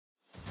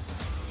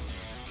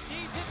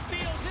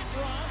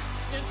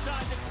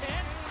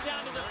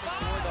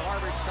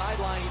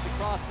sideline. He's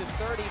across the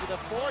 30 to the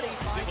 40.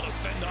 He's able to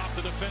fend off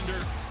the defender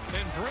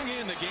and bring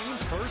in the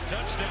game's first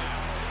touchdown.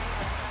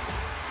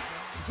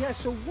 Yeah,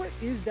 so what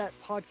is that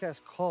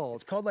podcast called?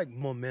 It's called like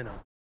Momentum.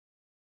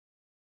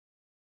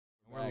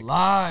 We're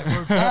live.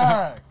 We're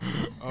back.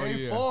 Oh, Day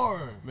yeah.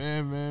 4.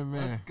 Man.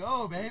 Let's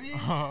go, baby.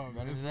 Oh,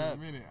 man, it's it been up. a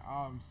minute.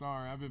 Oh, I'm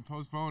sorry. I've been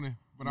postponing,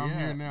 but I'm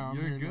here now.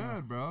 You're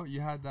good, bro.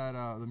 You had that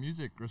the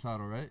music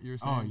recital, right? You were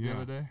saying the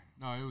other day.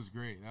 No, it was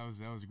great. That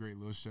was a great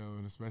little show,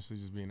 and especially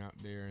just being out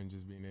there and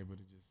just being able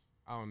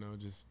to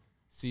just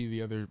see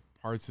the other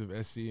parts of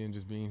SC and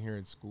just being here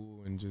at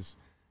school and just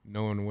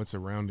knowing what's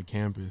around the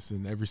campus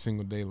and every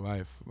single day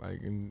life.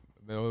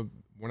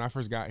 When I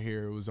first got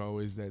here, it was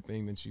always that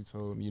thing that you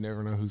told, you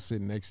never know who's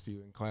sitting next to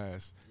you in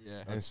class. Yeah,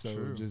 and that's so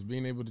true. just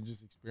being able to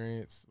just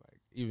experience, like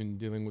even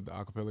dealing with the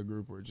acapella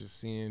group or just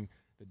seeing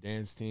the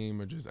dance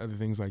team or just other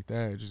things like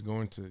that, just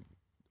going to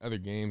other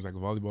games like a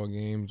volleyball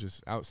game,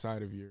 just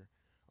outside of your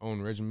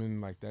own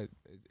regimen like that,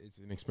 it's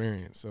an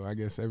experience. So I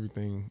guess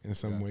everything in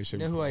some way,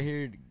 shape, You know or who form. I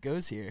hear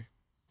goes here?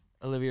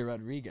 Olivia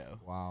Rodrigo.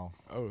 Wow.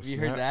 Oh, You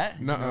heard that?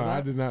 No, You know I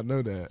that? did not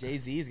know that.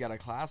 Jay-Z's got a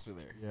class with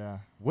her. Yeah.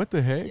 What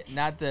the heck? Yeah,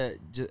 not the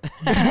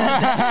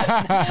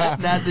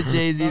not the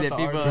Jay-Z Not that the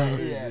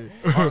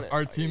people our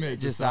our teammate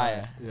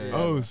Josiah. Yeah.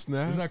 Oh,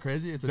 snap. Isn't that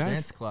crazy? It's a That's-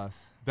 dance class.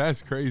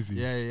 That's crazy.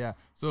 Yeah.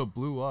 So it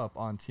blew up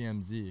on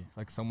TMZ.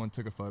 Like someone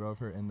took a photo of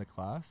her in the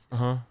class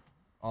Uh-huh.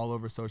 all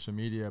over social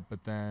media,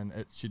 but then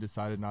she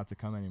decided not to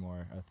come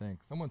anymore, I think.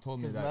 Someone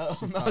told me that.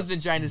 she Mo's stopped- been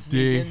trying to sneak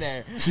Dig. in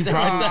there. She Say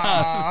what's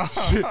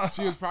up.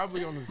 she was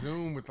probably on a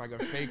Zoom with like a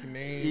fake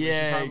name. and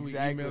Yeah, she probably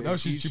exactly. emailed No, the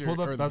she teacher pulled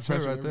or up. the That's her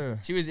professor. right there.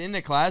 She was in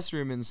the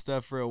classroom and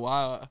stuff for a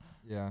while.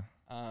 Yeah.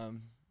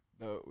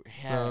 But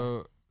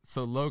yeah.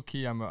 So low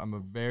key, I'm a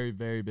very,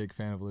 very big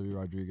fan of Olivia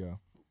Rodrigo.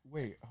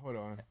 Wait, hold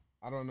on.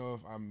 I don't know if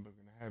I'm gonna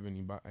have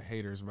any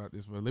haters about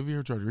this, but Olivia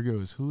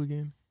Rodrigo is who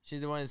again? She's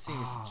the one that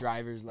sings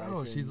driver's license.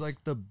 Oh, she's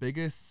like the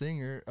biggest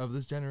singer of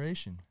this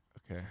generation.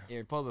 Okay.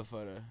 Here, pull up a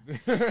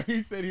photo.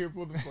 He said here,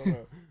 pull the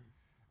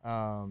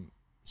photo.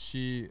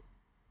 She.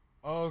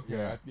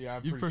 Okay. Yeah.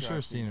 I'm You've pretty for sure sure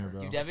I've seen her,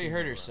 bro. You've definitely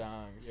heard her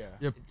songs. Yeah.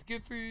 Yep. It's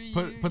good for you.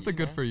 Put the you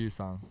good know? for you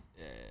song.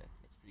 Yeah,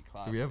 that's pretty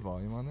classic. Do we have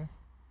volume on there?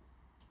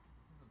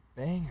 This is a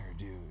banger,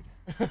 dude.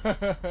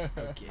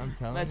 Okay. I'm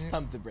telling Let's you.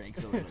 pump the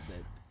brakes a little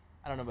bit.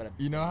 I don't know about a.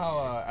 You know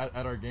how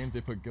at our games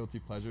they put guilty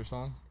pleasure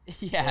song?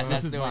 Yeah, that's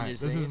this is the one mine. you're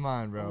This saying. is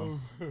mine, bro.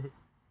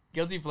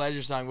 Guilty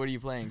pleasure song. What are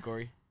you playing,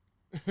 Corey?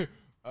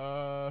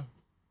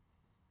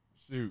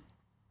 Shoot.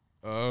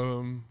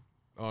 Oh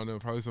no,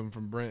 probably something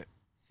from Brent.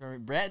 Sorry,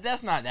 Brett.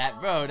 That's not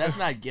that, bro. That's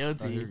not Oh,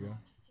 guilty. here we go.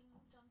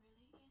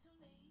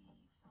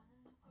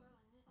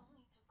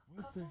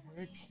 What the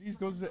heck? She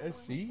goes to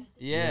SC?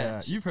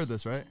 Yeah. You've heard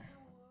this, right?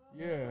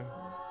 Yeah.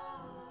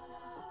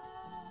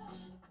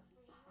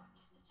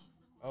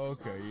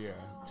 Okay, yeah.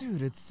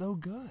 Dude, it's so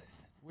good.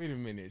 Wait a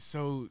minute.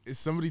 So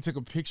somebody took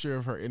a picture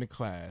of her in a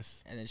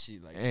class And then she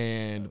like.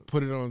 and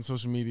put it on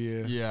social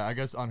media. Yeah, I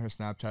guess on her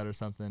Snapchat or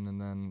something, and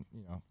then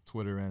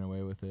Twitter ran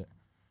away with it.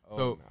 Oh,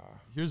 So nah.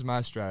 here's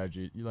my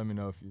strategy. You let me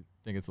know if you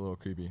think it's a little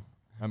creepy.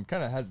 I'm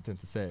kind of hesitant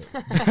to say it.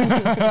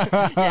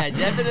 Yeah,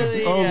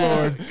 definitely. Oh,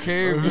 Lord.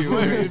 Curve Just your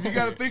let me- words. if you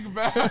gotta think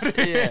about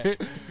it.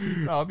 Yeah.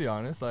 No, I'll be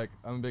honest. Like,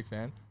 I'm a big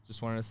fan.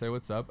 Just wanted to say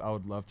what's up. I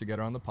would love to get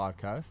her on the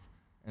podcast.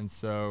 And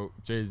so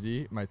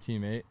Jay-Z, my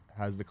teammate,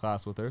 has the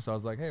class with her. So I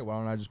was like, hey, why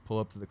don't I just pull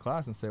up to the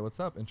class and say what's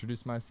up?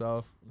 Introduce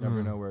myself. You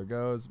never know where it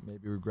goes.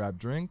 Maybe we grab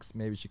drinks.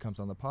 Maybe she comes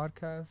on the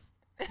podcast.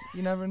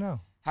 You never know.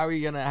 How are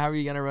you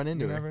gonna run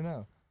into You her? never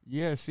know.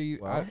 Yeah, see,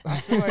 Well, I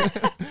feel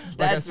like Like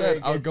That's I where said,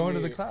 it I'll gets go into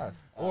the weird. class.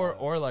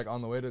 Or like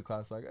on the way to the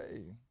class, like,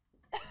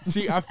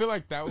 hey. I feel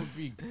like that would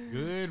be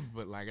good,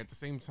 but like at the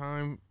same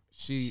time,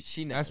 she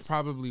knows. that's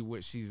probably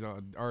what she's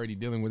already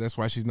dealing with. That's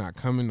why she's not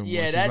coming no more.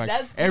 Yeah, She's that, like,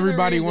 that's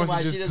everybody the reason wants why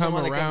to she just doesn't come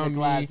wanna around to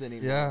class me.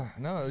 anymore. Yeah,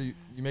 no,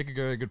 you make a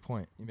very good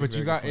point. You make But a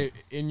you very got good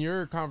point. in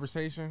your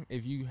conversation,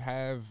 if you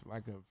have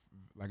like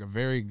a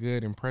very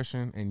good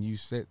impression and you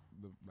set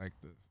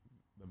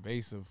the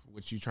base of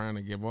what you're trying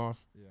to give off.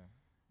 Yeah.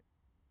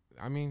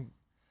 I mean,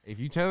 if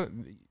you tell,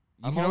 you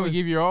I'm can only always-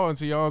 give your all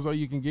until y'all's all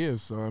you can give.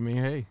 So I mean,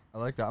 hey, I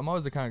like that. I'm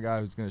always the kind of guy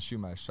who's gonna shoot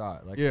my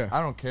shot. Like, Yeah.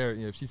 I don't care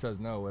if she says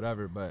no,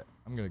 whatever, but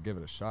I'm gonna give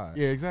it a shot.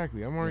 yeah,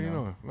 exactly. I'm already You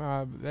know. knowing.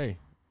 Nah, but hey,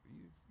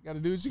 you gotta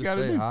do what you Just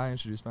gotta say do. hi,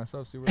 introduce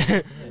myself, see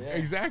where.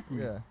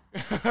 Exactly. Yeah.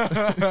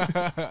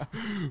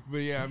 But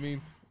yeah, I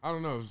mean, I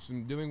don't know.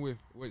 Dealing with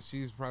what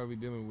she's probably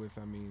dealing with,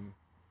 I mean,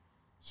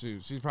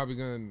 shoot, she's probably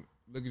gonna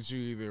look at you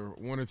either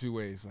one or two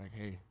ways. Like,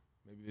 hey,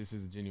 maybe this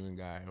is a genuine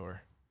guy,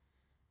 or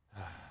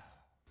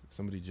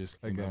somebody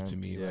just came up Again, to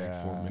me like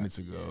yeah. 4 minutes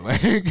ago.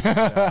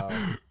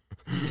 Yeah.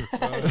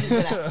 Like, She's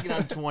been asking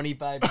on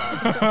 25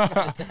 podcasts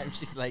by the time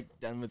she's like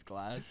done with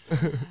class.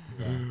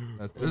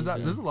 There's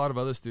a lot of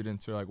other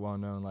students who are like well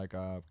known, like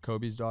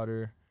Kobe's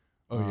daughter.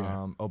 Oh,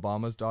 yeah.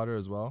 Obama's daughter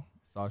as well.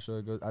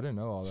 Sasha goes. I didn't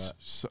know all that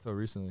So- so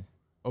recently.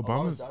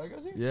 Obama's daughter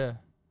goes here? Yeah.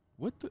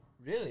 what the?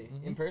 Really?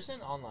 Mhm. In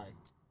person? Online?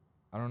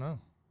 I don't know.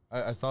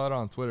 I saw it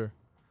on Twitter.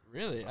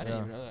 Really? I didn't Yeah.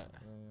 even know that.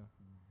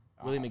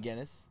 Yeah. Willie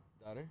McGinnis,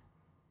 daughter?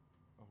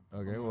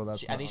 Okay, well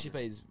that's. I think she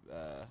plays.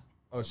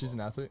 Oh, she's an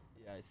athlete.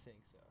 Yeah, I think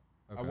so.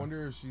 Okay. I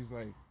wonder if she's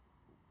like.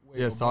 Wait,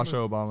 Yeah, Sasha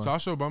Obama.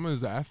 Sasha Obama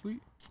is an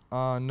athlete?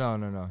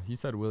 No. He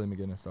said Willie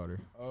McGinnis' daughter.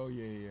 Oh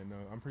yeah. No,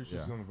 I'm pretty sure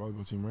Yeah. she's on the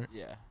volleyball team, right?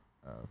 Yeah,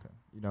 Oh, okay.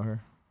 You know her?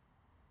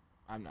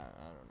 I'm not.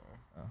 I don't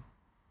know.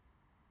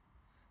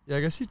 Yeah,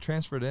 I guess he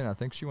transferred in. I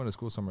think she went to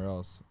school somewhere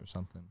else or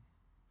something.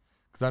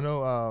 Because I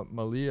know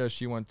Malia,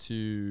 she went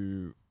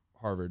to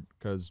Harvard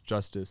because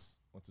Justice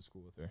went to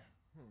school with her.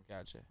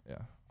 Gotcha. Yeah.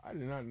 I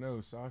did not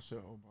know Sasha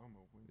Obama.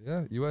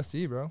 Yeah,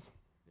 USC, bro.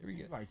 Here we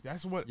go. Like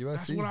that's what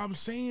USC. I'm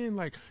saying.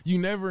 Like you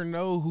never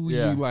know who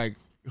Yeah. you like,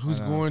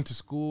 who's I know. going to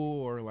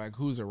school or like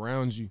who's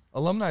around you.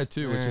 Alumni,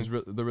 too, which is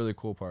Man. the really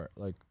cool part.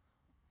 Like,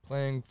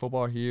 playing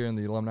football here in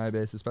the alumni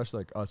base,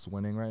 especially like us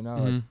winning right now,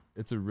 like, Mhm.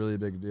 it's a really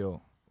big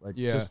deal. Like,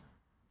 Yeah.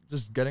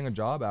 just getting a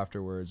job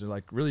afterwards or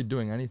like really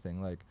doing anything.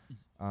 Like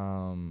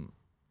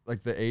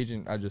the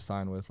agent I just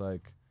signed with,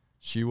 like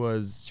she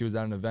was at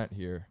an event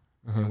here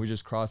and we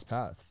just crossed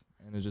paths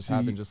and it just See,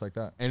 happened just like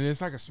that. And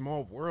it's like a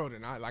small world,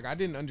 and I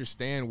didn't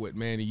understand what,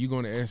 man. You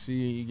going to SC,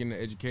 you getting an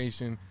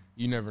education,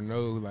 you never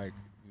know like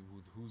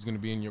who's gonna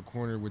be in your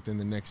corner within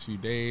the next few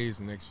days,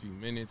 the next few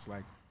minutes.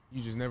 Like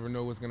you just never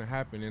know what's gonna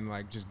happen. And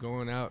like just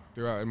going out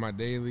throughout in my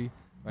daily,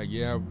 like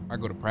yeah, I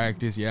go to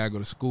practice, yeah, I go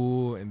to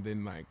school, and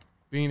then like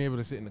being able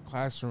to sit in the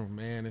classroom,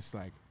 man, it's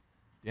like,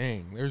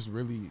 dang,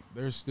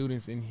 there's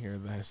students in here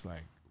that's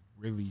like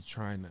really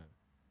trying to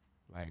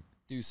like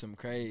Do some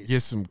crazy.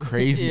 get some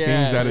crazy Yeah,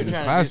 things out they're of this trying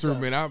to do classroom,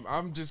 something. and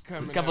I'm just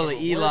coming. A couple out of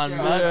a Elon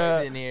workout.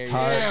 Musks in here.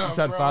 Tired. Yeah, Just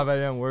had bro. 5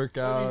 a.m. Let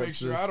workout. me make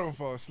sure I don't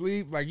fall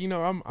asleep. Like, you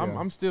know, I'm Yeah.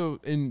 I'm still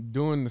in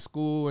doing the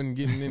school and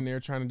getting in there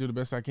trying to do the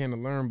best I can to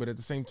learn. But at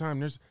the same time,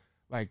 there's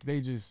like they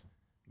just,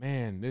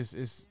 man, this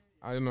is,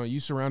 I don't know.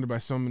 You surrounded by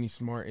so many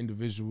smart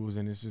individuals,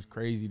 and it's just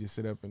crazy to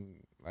sit up and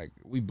like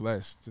we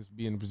blessed to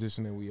be in the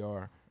position that we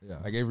are. Yeah.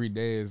 Like every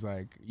day is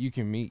like you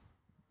can meet.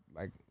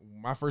 Like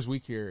my first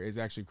week here is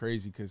actually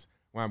crazy because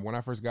when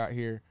I first got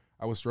here,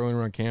 I was strolling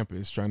around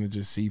campus trying to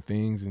just see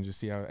things and just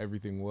see how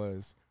everything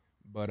was.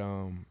 But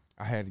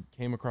I had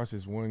came across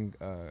this one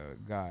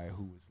guy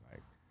who was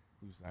like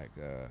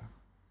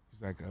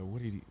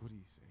what did he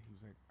say? He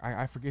was like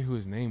I forget who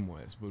his name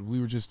was, but we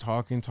were just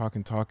talking,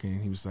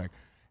 and he was like,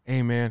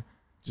 "Hey man,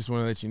 just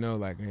want to let you know,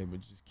 like, hey,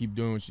 but just keep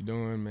doing what you're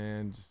doing,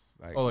 man. Just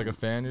like Oh, like a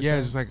fan? You're yeah,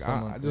 saying? just like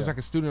Someone? just Yeah. like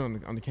a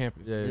student on the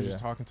campus. Yeah, we were yeah, just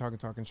yeah. talking,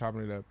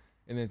 chopping it up.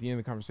 And then at the end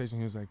of the conversation,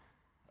 he was like,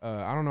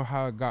 I don't know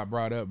how it got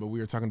brought up, but we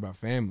were talking about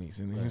families.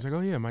 And then he was like, oh,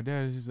 yeah, my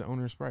dad is the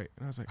owner of Sprite.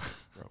 And I was like,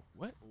 bro,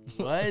 what?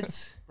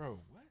 What? Bro,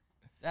 what?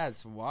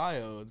 That's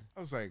wild. I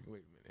was like,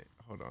 wait a minute.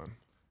 Hold on.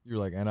 You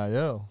were like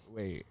NIL.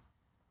 Wait.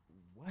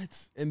 What?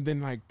 And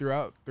then, like,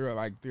 throughout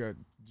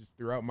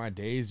my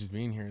days just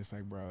being here, it's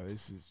like, bro,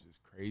 this is just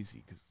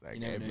crazy. Because, like,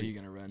 You never know who you're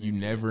gonna run you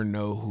into. never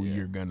know who Yeah.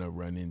 you're going to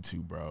run into,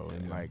 bro.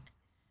 And, Yeah. like,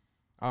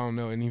 I don't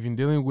know. And even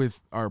dealing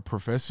with our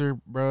professor,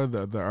 bro,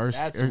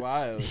 That's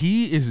wild.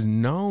 he is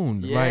known.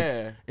 Like,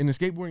 Yeah. in the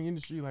skateboarding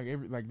industry,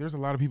 there's a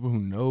lot of people who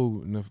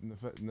know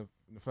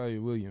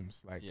Nefalia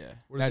Williams. Like, Yeah.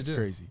 What did that's you do?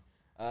 crazy.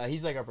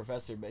 He's like our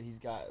professor, but he's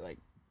got like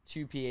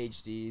 2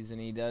 PhDs, and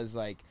he does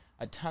like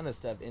a ton of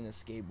stuff in the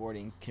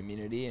skateboarding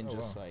community, and Oh,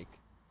 just wow. like,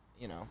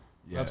 you know,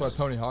 That's why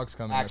Tony Hawk's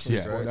coming. Action up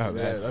too, sports, right? no,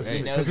 that's- that's he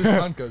because knows- his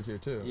son goes here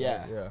too.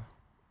 Yeah. Yeah. Are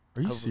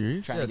you hopefully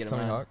serious? Trying Yeah, to get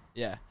Tony him on. Hawk.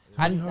 Yeah. Tony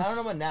I don't Hawk's-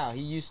 know about now.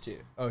 He used to.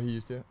 Oh, he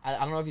used to. I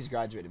don't know if he's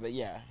graduated, but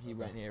yeah, he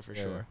went here for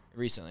Yeah. sure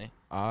recently.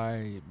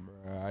 I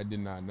did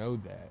not know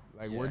that.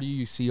 Like, where Yeah. do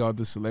you see all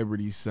the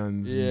celebrity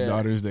sons Yeah. and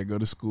daughters that go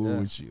to school Yeah.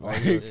 with you? Oh,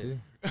 Like, USC.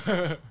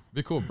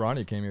 Be cool. if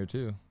Bronny came here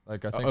too.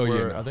 Like I think Oh,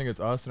 yeah, no. I think it's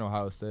us and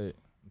Ohio State,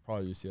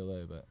 probably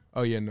UCLA, but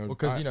oh yeah, no,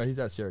 because you know he's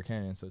at Sierra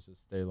Canyon, so it's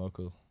just stay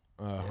local.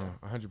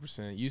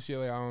 100%.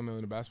 UCLA, I don't know,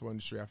 in the basketball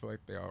industry, I feel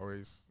like they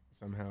always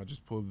somehow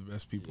just pull the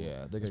best people.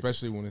 Yeah, they get-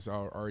 especially when it's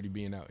already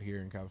being out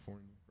here in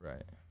California.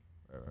 Right.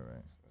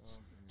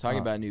 Talking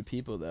Uh, about new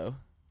people though,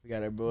 we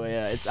got our boy.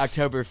 It's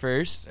October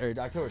 1st or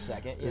October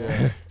 2nd. You know,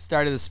 Yeah.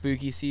 start of the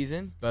spooky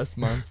season. Best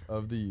month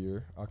of the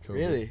year, October.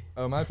 Really?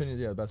 Oh, my opinion,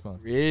 yeah, best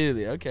month.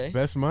 Really? Okay.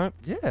 Best month?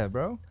 Yeah,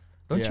 bro.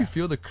 Don't Yeah. you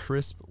feel the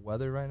crisp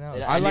weather right now?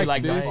 Yeah, I do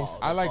like the this. fall.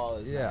 I The like- fall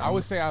is yeah, nice. I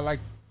would say I like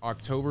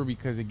October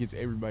because it gets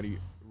everybody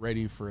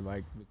ready for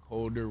like the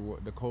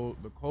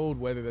cold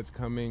weather that's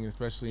coming,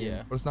 especially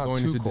Yeah. But it's not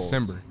going too into cold.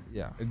 December.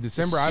 Yeah. In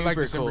December, I like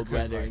Super December cold 'cause,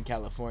 weather like, in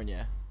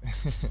California.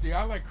 see,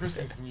 I like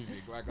Christmas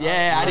music. Like,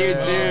 Yeah, I do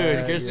Yeah, too.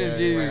 yeah, Christmas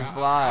yeah, music is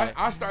fly.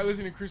 I start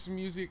listening to Christmas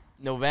music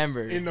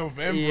November. in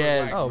November.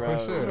 Yes, like, Oh, for bro.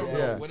 I sure. don't know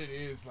Yeah. what it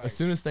is. Like, As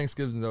soon as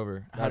Thanksgiving's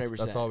over, that's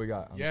 100%. all we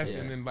got. yes,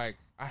 Yeah. and then like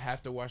I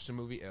have to watch the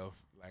movie Elf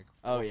like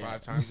 4 Oh, or yeah.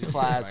 5 times a year.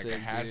 Classic,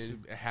 Like,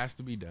 dude. it has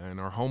to be done,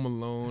 or Home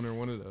Alone, or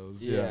one of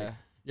those. Yeah.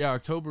 Yeah,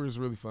 October is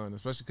really fun,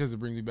 especially because it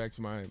brings me back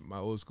to my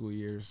old school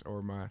years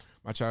or my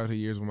childhood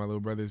years when my little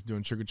brother's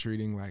doing trick or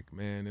treating. Like,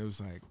 man, it was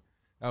like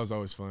that was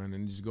always fun,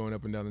 and just going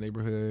up and down the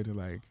neighborhood.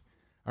 Like,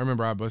 I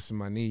remember I busted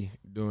my knee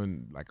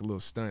doing like a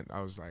little stunt.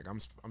 I was like,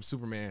 I'm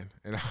Superman,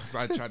 and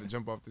I tried to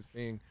jump off this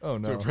thing Oh,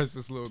 to no. impress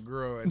this little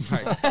girl, and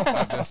like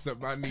I messed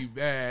up my knee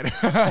bad.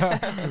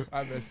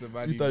 I messed up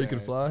my knee. You thought you could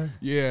bad. fly?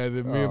 Yeah, me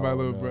and my Oh,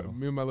 little no.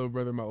 me and my little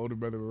brother, my older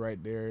brother were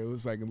right there. It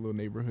was like a little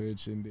neighborhood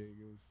shindig.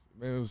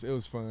 It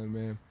was fun,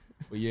 man.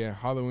 But yeah,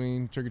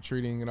 Halloween, trick or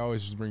treating, it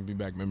always just brings me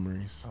back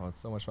memories. Oh, it's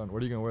so much fun.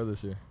 What are you gonna wear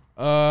this year?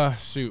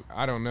 Shoot,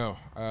 I don't know.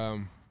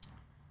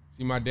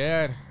 See, my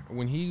dad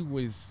when he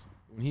was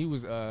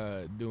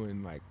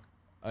doing like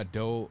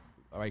adult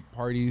like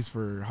parties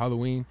for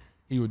Halloween,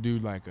 he would do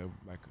like a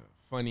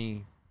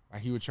funny,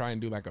 like he would try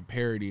and do like a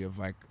parody of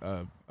like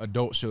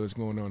adult show that's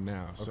going on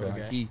now. So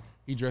Okay. like,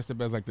 he dressed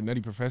up as like the Nutty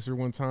Professor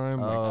one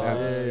time. Oh, Like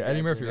that. yeah.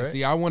 Eddie Murphy, And right?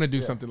 see, I want to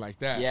do something like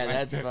that. Yeah, Like,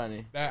 that's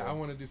funny. That I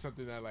want to do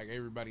something that like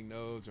everybody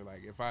knows, or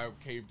like if I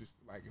caved, just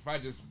like if I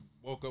just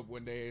woke up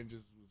one day and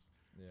just was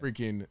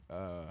freaking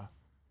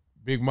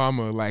Big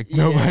Mama, like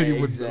Yeah, nobody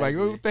would exactly.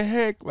 like what the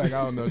heck, like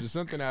I don't know, just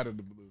something out of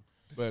the blue.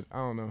 But I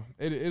don't know,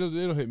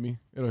 it'll hit me.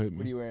 It'll hit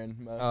What are me. you wearing,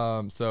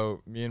 Mo?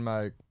 So me and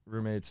my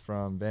roommates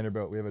from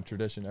Vanderbilt, we have a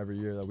tradition every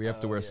year that we have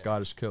to wear yeah.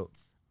 Scottish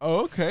kilts.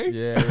 Oh, okay.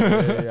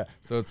 Yeah.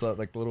 So it's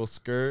like a little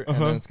skirt, and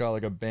Uh-huh. then it's got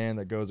like a band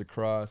that goes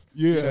across.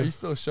 Yeah. You know, you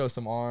still show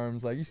some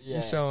arms, like Yeah.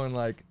 you're showing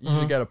like you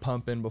usually get a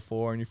pump in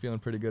before, and you're feeling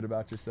pretty good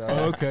about yourself.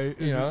 Oh, okay.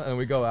 You know, and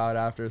we go out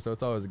after, so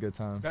it's always a good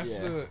time. That's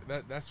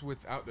Yeah. that's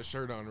without the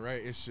shirt on,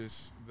 right? It's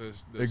just the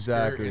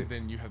Exactly. skirt, and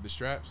then you have the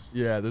straps.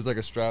 Yeah, there's like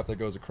a strap that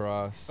goes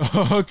across.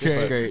 Okay. The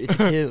skirt. It's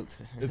a kilt.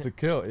 It's a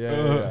kilt.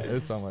 Yeah.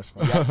 It's so much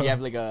fun. You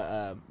have like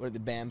a what are the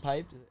band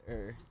pipes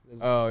or?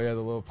 Oh yeah,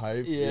 the little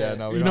pipes. Yeah. Yeah,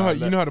 no, we You don't know how have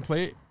that. you know how to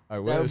play it? I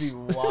That would wish. be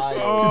wild.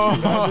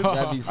 Oh.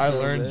 That'd be so I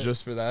learned lit.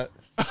 just for that.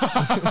 You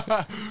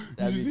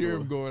That'd just be hear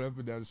cool. him going up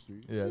and down the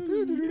street. Yeah. I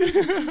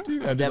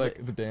do Yeah,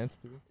 like the dance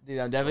too. Dude,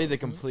 I'm definitely the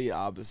complete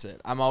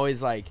opposite. I'm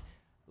always like,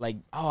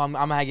 oh, I'm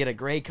gonna get a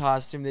gray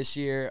costume this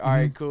year. All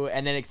right, cool.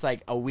 And then it's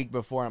like a week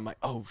before, I'm like,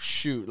 oh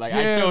shoot, like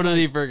I Yeah,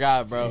 totally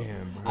forgot, bro.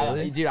 Damn,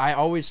 bro. Dude, I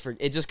always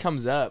forget. It just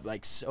comes up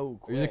like so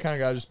Are you the quick. kind of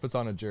guy who just puts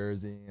on a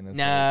jersey and it's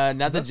Nah, like,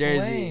 not the that's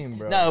jersey. lame,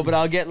 bro. No, but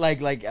I'll get like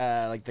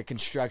the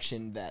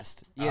construction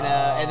vest, you know,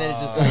 and then it's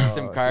just like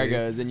some Oh,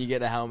 cargos, and you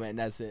get a helmet, and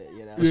that's it,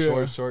 you know.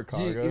 Yeah. short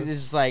Dude, cargo. it's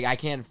just like I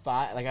can't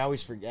find. Like I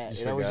always forget.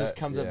 You It always forget? just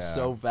comes up Yeah.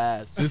 so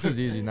fast. This is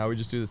easy. Now we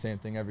just do the same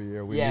thing every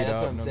year. We Yeah, meet that's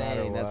up what I'm no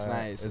matter saying. That's what.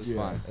 nice. It's That's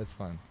fun. nice. It's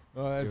fun.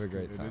 Oh, that's a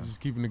great good. time.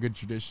 Just keeping a good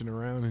tradition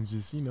around and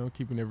just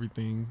keeping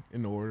everything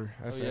in order.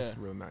 That's Oh, yeah. that's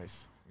real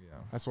nice. Yeah.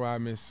 That's why I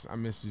miss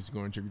just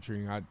going trick or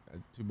treating.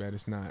 Too bad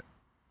it's not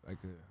like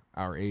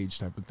our age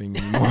type of thing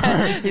anymore.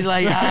 He's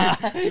like,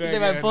 they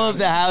might pull up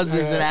the houses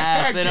and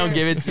ask. They don't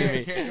give it to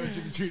me. Can't go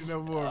trick or treating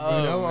no more. Oh,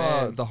 You know,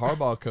 man. the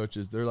hardball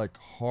coaches, they're like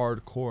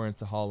hardcore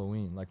into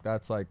Halloween. Like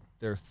that's like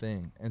their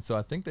thing. And so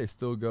I think they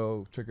still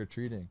go trick or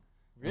treating.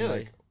 Really?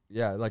 Like,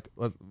 yeah, like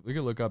we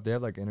could look up. They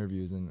have like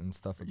interviews and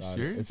stuff Are you about it.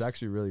 serious? It's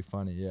actually really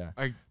funny. Yeah,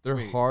 Like they're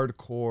wait,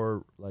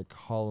 hardcore like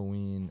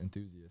Halloween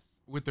enthusiasts.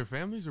 with their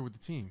families or with the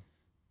team.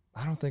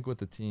 I don't think with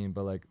the team,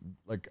 but like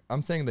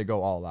I'm saying they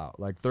go all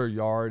out. Like their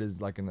yard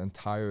is like an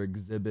entire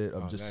exhibit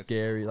of Oh, just that's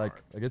scary. hard.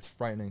 Like it's a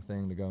frightening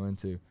thing to go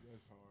into.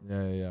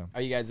 Yeah.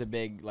 Are you guys a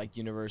big like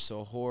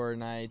Universal Horror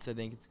Nights? I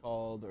think it's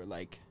called, or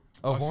like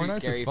Oh, Oh, see, Horror Nights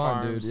Scary is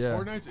fun, Farms. dude. Yeah.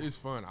 Horror Nights is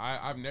fun.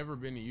 I've never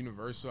been to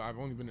Universal. I've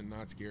only been to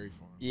Not Scary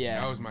Farm.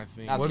 Yeah. That was my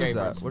thing. Not What Scary is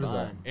that? Farms What is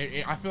that?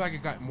 fun. I feel like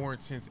it got more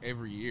intense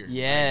every year.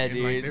 Yeah, Like,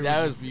 and, like, dude. they would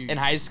That just was be- in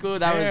high school.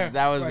 That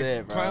was like,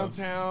 it, bro. Clown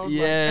Town. like,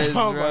 Yes,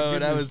 oh my bro. That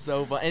goodness. was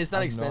so fun, and it's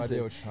not I have no idea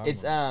expensive. what you're talking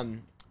It's about.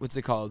 what's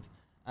it called?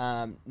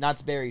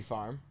 Knott's Berry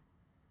Farm,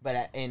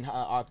 but in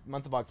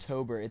month of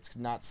October, it's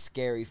Knott's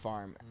Scary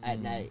Farm at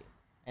night.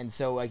 And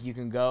so like you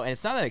can go, and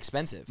it's not that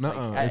expensive. Like,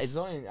 Nuh-uh. it's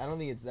only, I don't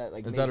think it's that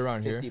like. Is maybe that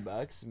around here?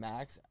 $50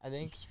 max, I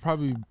think. It's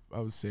probably, I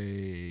would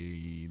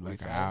say, like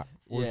 45?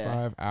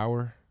 45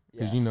 hour.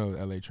 Because Yeah. you know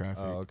LA traffic.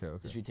 Oh, okay.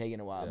 Just be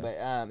taking a while,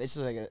 Yeah. but it's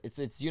just like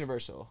it's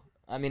Universal.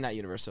 I mean, not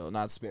Universal,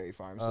 not Sperry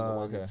Farm, so the Oh,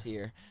 one okay. that's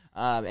here.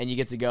 And you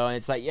get to go, and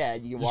it's like, yeah,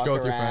 you can Just walk go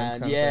around. with your friends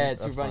kinda Yeah, thing?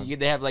 it's super That's fun. fun.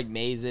 They have like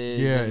mazes.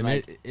 Yeah, and, and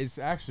like, it's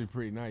actually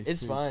pretty nice.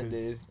 it's too, fun, 'cause,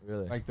 dude.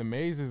 Really? Like the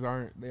mazes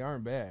aren't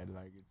bad.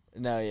 Like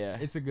No, yeah,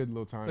 it's a good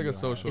little time. It's like a to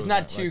have. social it's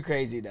event, not too like-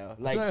 crazy though. I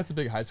feel Like, like that's a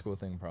big high school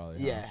thing, probably.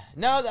 huh? yeah,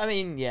 no, I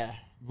mean, yeah.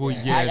 Well,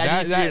 Yeah. yeah, I that,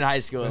 used to do it in high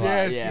school a lot.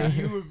 Yeah, Yeah.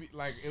 see, you would be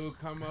like, it would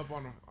come up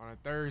on a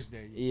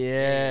Thursday.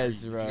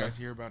 Yes, Did bro. you guys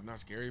hear about Not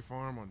Scary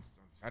Farm on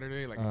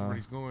Saturday? Like Uh-huh.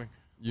 everybody's going.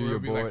 You, Or your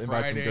it'd be boy, like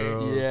invite some Friday.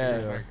 girls. Yeah.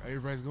 It's like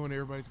everybody's going,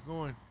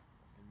 and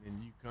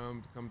then you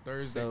come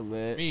Thursday. So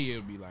lit. Me,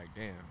 it'll be like,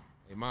 damn.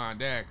 Hey, mom,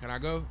 dad, can I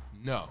go?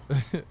 No.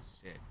 Shit.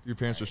 Your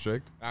parents were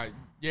strict.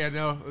 Yeah,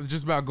 no,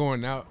 just about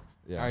going out.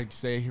 Yeah. I'd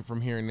say from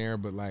here and there,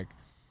 but like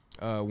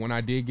when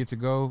I did get to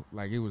go,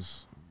 like it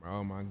was,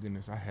 oh my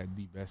goodness, I had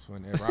the best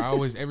fun ever. I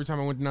always, every time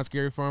I went to Not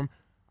Scary Farm,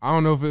 I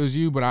don't know if it was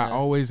you, but I Yeah.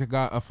 always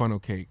got a funnel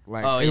cake.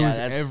 Like Oh it yeah, was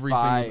that's every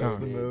fire, single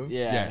time. dude. move.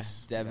 Yeah,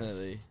 Yes.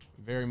 definitely.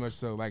 Very much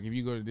so. Like if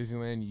you go to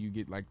Disneyland, you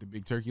get like the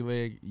big turkey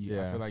leg. I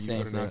feel like you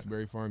go to Same. Knott's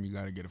Berry Farm, you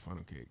gotta get a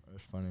funnel cake.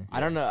 That's funny. I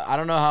don't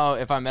know how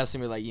if I'm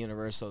messing with like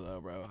Universal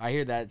though, bro. I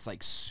hear that's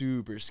like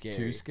super scary.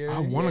 Too scary. I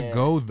want to Yeah.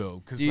 go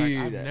though, cause like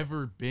I've Dude.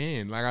 never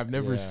been. Like I've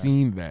never Yeah.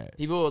 seen that.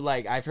 People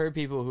like I've heard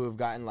people who have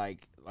gotten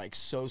like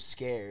so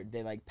scared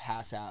they like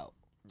pass out.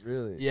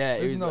 Really? Yeah,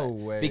 There's it was no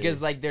like- way.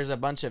 because like there's a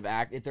bunch of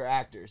they're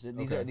actors.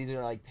 These Okay.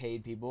 are like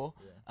paid people,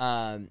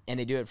 and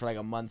they do it for like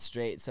a month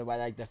straight. So by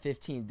like the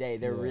 15th day,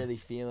 they're Yeah. really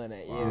feeling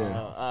it. You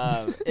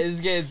Wow. know,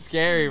 it's getting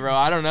scary, bro.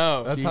 I don't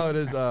know. That's how it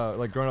is.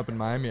 Like growing up in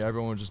Miami,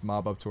 everyone would just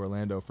mob up to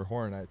Orlando for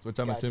Horror Nights, which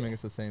I'm Gotcha. assuming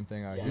it's the same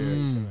thing out Yeah, here.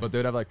 very similar. But they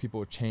would have like people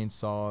with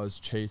chainsaws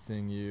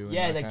chasing you. And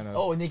Yeah, that like kind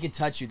of, and they can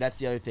touch you. That's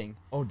the other thing.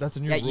 that's a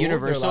new At rule? They're allowed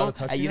Universal, to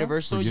touch at you now?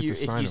 Universal, But you you have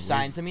to if sign you a sign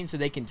waiver. something, so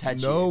they can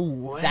touch No you.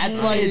 way. That's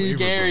why it's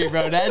scary,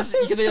 bro. That's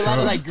because they're allowed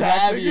to like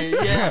grab you.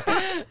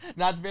 Yeah,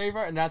 not scary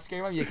farm.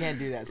 You can't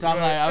do that. So I'm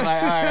like, all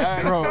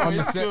right. Bro, on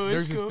the It's cool, it's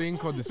there's this cool. thing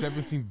called the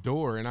 17th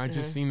door, and I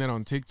just seen that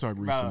on TikTok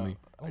recently.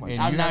 Oh my and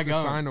God. I'm you not have to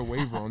going. sign a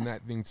waiver on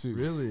that thing too.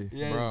 Really?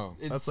 Yeah, Bro,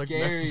 it's that's, like,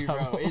 scary, next bro.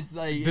 level. It's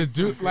like The it's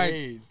dude, like,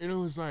 crazy. and it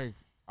was like,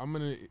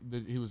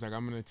 he was like,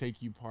 I'm gonna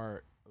take you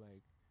part,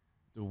 like,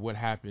 to what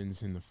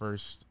happens in the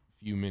first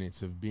few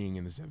minutes of being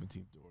in the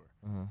 17th door.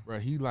 Uh-huh. Bro,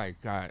 he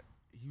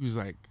was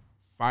like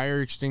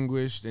fire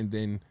extinguished, and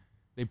then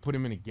they put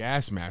him in a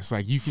gas mask.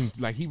 Like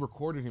he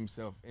recorded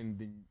himself, and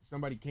then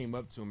somebody came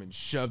up to him and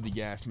shoved the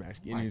gas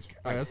mask in his.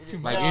 God, that's too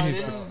like much. in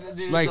his.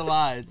 Dude, like- it's a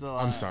lie. It's a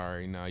lie. I'm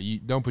sorry, no, you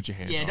don't put your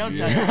hands. Yeah, on don't me.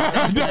 touch it.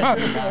 Don't touch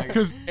it, dog.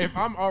 Because if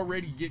I'm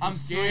already getting I'm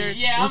scared,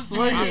 swinging. Yeah, I'm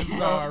swinging. I'm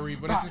sorry,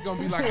 but it's just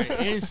gonna be like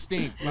an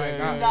instinct. Like,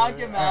 Knock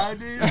him out,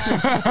 dude.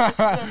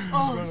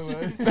 Oh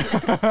shit.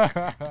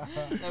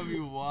 That'd be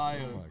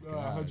wild. Oh my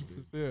God,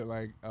 100%.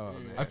 Like, oh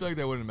man. I feel like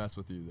they wouldn't mess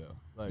with you though.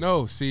 Like,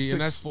 No, see,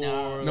 and that's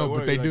 6'4", no, what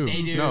but are they you, do. like,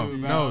 They do, No, bro,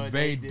 no, they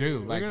they do. do.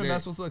 They're Like, gonna they're-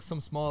 mess with like some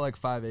small like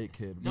 5'8"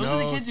 kid. Those are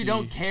the No, kids who see.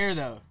 don't care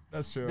though.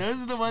 That's true.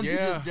 Those are the ones who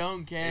Yeah. just don't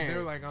and care.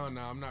 they're like, oh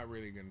no, I'm not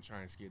really gonna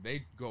try and scare.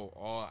 They go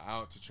all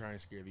out to try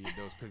and scare the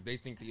adults because they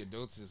think the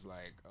adults is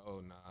like,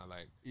 oh nah,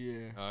 like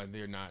yeah.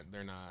 they're not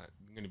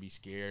gonna be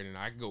scared, and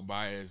I can go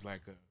by as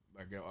like an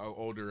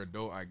older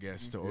adult, I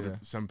guess, to older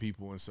some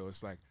people, and so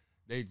it's like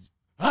they.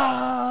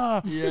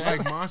 Yeah.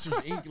 Like Monsters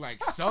Inc.,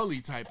 like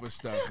Sully type of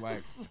stuff. Like I'm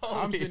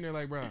Sully. sitting there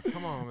like, bro,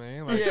 come on,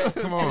 man, like, Yeah.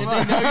 come And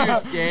on. if they know you're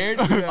scared,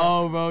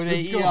 oh, bro, they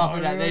Let's eat go off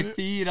of that. harder They on it.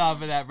 feed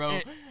off of that, bro.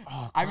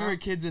 Oh, I remember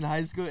kids in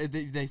high school, if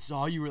they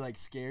saw you were like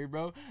scared,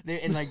 bro.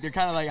 And like they're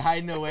kind of like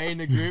hiding away in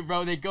the group,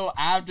 bro. They go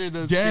after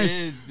those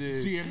kids, dude.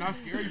 See, in Not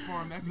Scary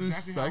Farm, that's They're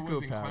exactly how it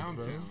was in psychopaths, Clown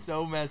bro. Town.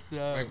 So messed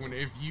up. Like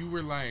if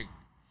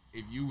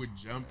you would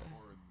jump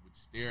or would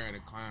stare at a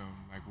clown,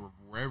 like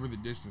wherever the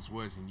distance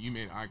was, and you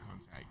made eye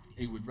contact,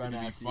 he would run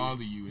literally after you. follow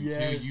you until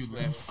Yes, you bro.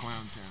 left Clown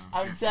Town.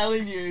 I'm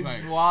telling you, it's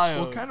Like,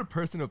 wild. What kind of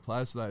person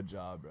applies for that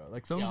job, bro?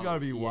 Like someone's Yo, got to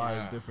be yeah.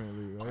 wired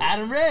differently, right?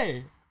 Adam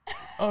Ray.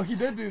 Oh, he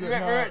did do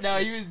that. No,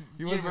 he was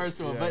He wasn't-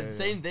 Universal, yeah, but yeah, yeah.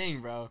 same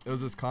thing, bro. It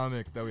was this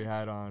comic that we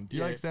had on. Do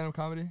you Yeah. like stand-up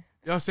comedy?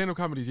 Yeah, stand-up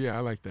comedies, yeah, I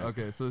like that.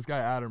 Okay, so this guy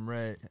Adam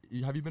Ray.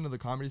 Have you been to the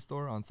Comedy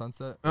Store on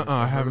Sunset? I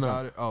Heard have about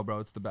not. it? Oh, bro,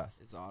 it's the best.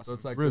 It's So awesome.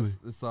 it's like Really?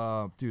 this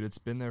dude. It's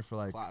been there for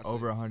like Classic.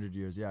 over 100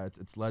 years. Yeah,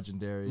 it's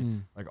legendary.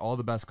 Mm. Like all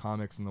the best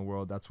comics in the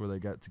world. That's where they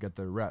get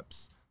their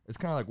reps. It's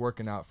kind of like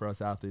working out for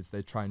us athletes.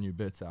 They try new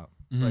bits out.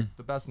 Mhm. Like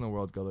the best in the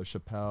world go there.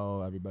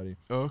 Chappelle, everybody.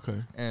 Oh, okay.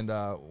 And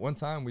one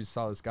time we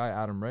saw this guy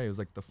Adam Ray. He was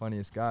like the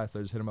funniest guy. So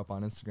I just hit him up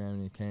on Instagram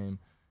and he came.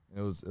 And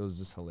it was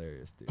just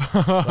hilarious, dude.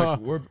 Like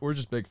we're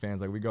just big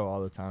fans. Like we go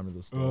all the time to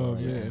the store. Oh,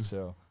 like, man. and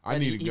chill. I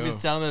And need he, to he go.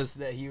 was telling us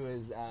that he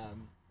was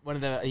one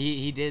of the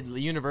he did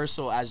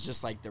Universal as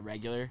just like the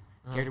regular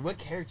character. What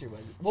character was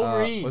it?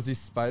 Wolverine. Was he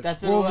Spider?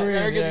 That's what it was. Wolverine.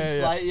 Eric is Yeah, yeah.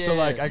 slight- So yeah.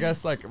 like I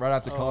guess like right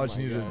after Oh college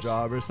my he needed a gosh.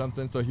 job or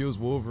something. So he was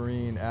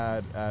Wolverine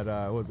at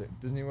what was it,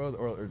 Disney World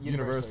or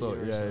Universal?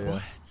 Universal. Yeah, yeah.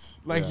 What?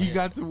 Like Yeah. he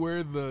got to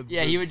wear the.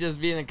 Yeah, he would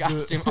just be in a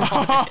costume.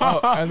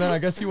 Oh, and then I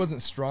guess he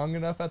wasn't strong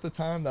enough at the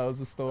time. That was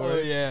the story. Oh,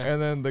 yeah.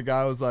 And then the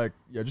guy was like,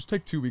 "Yeah, just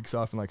take 2 weeks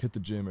off and like hit the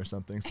gym or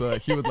something." So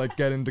like he would like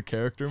get into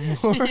character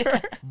more.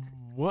 Yeah.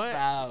 What?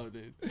 Wow,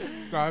 dude.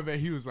 So I bet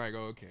he was like,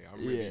 oh, okay,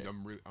 I'm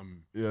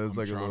Yeah, it was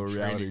like a I'm little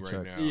reality training check.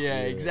 right now.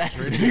 Yeah,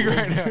 exactly. Training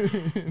right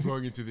now.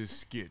 Going into this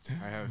skit,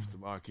 I have to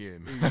lock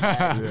in.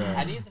 Yeah.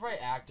 I need some right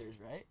actors,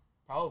 right?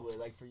 Probably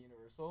like for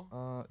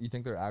Universal. You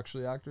think they're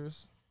actually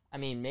actors? I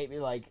mean, maybe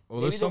like. Well,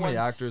 maybe there's so the many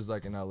ones- actors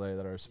like in LA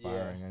that are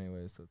aspiring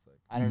anyways. So it's like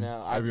I don't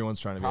know. I, everyone's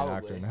trying to be an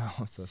actor probably.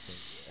 now. So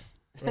it's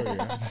like. Oh,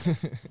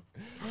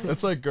 yeah.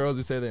 It's like girls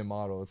who say they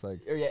model. It's like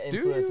or yeah, Do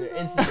you influencer, know?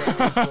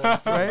 Instagram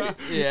influencer, Right?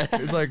 Yeah.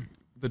 it's like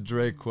the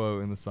Drake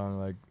quote in the song,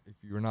 like if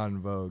you were not in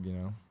Vogue, you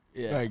know.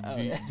 Yeah. Like, Oh,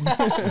 be-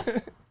 yeah.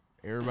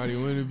 Everybody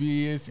want to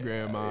be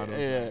Instagram models.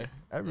 Yeah.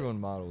 Everyone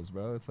models,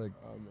 bro. It's like,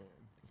 Oh man,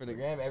 For the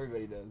gram,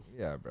 everybody does.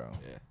 yeah, bro.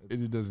 Yeah.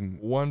 it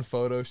doesn't. One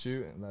photo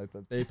shoot and like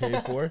that they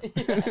paid for.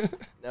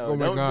 No, Oh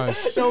my don't,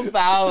 gosh. Don't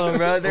foul them,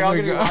 bro. They're Oh all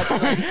my gonna be gosh.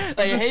 watching. Like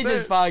I hate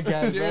this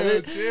podcast,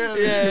 bro. Chill.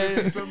 Yeah.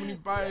 There's so many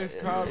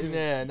biased comments.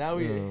 Yeah. Now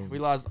we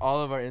lost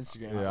all of our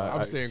Instagram. Yeah,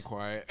 I'm I- staying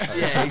quiet.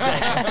 Yeah,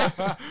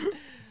 exactly.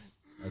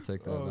 I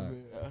take that Oh, back.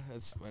 man. Yeah,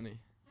 that's funny.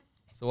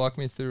 So walk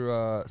me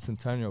through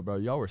Centennial, bro.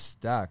 Y'all were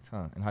stacked,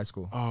 huh, in high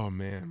school? Oh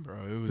man, bro,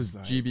 it was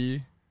like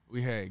GB.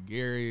 we had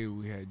Gary,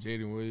 we had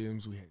Jaden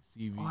Williams, we had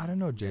CV. Oh, I didn't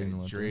know we had Jaden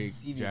was Drake,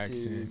 CV too.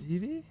 Jackson.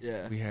 CV?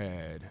 Yeah. We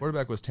had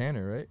Quarterback was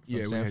Tanner, right? From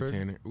yeah, Stanford? we had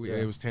Tanner. Yeah.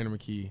 It was Tanner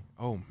McKee.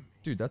 Oh,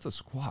 Dude, that's a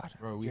squad.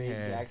 bro, we Drake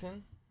had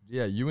Jackson.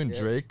 Yeah, you and Yeah.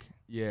 Drake.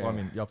 yeah. Well, I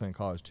mean, y'all play in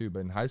college too, but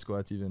in high school,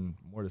 that's even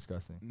more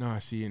disgusting. No, I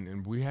see,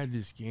 and we had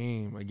this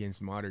game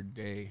against Modern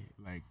Day,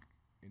 like,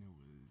 and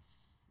it was,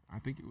 I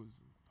think it was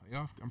a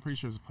playoff. I'm pretty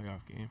sure it was a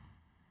playoff game,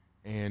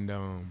 and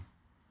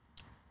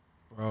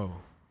bro,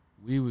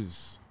 we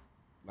was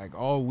like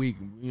all week.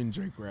 Me and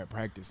Drake were at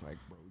practice, like,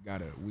 bro,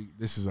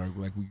 this is our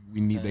like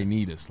we need they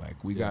need us,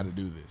 like we Yeah. got to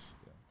do this,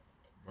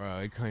 bro.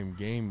 It came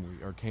game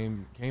week or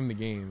came the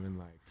game, and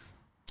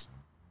like,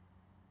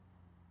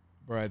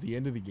 bro, at the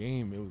end of the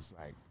game, it was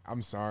like,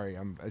 I'm sorry,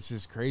 it's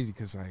just crazy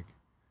because like.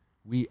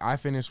 I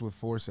finished with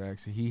 4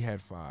 sacks. He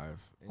had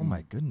 5. Oh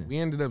my goodness. We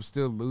ended up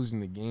still losing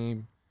the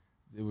game.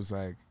 It was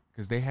like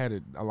because they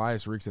had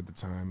Elias Ricks at the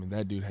time, and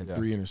that dude had Yeah.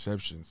 3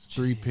 interceptions,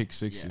 3 pick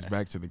sixes Yeah.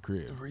 back to the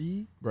crib.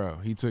 3? Bro,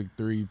 he took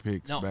 3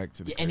 picks No, back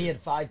to the yeah, crib. and he had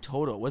 5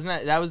 total.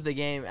 Wasn't that was the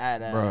game at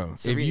bro, if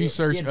Serena? you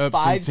search He had up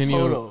 5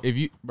 Centennial, total. if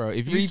you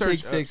 3 search pick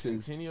up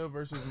sixes. Centennial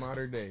versus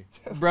Modern Day,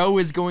 Bro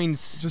was going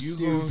Just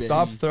stupid.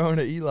 stop throwing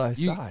at Eli's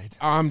You- side.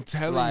 I'm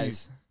telling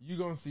Lies. you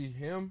gonna see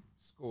him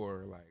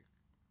score like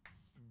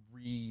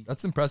 3.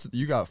 That's impressive.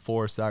 You got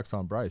 4 sacks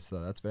on Bryce,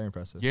 though. That's very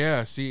impressive.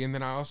 Yeah, see, and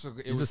then I also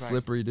He's a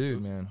slippery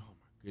dude, man. Oh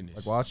my goodness,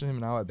 Like watching him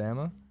now at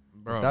Bama,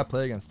 bro. that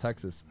play against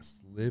Texas,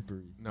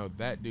 slippery. No,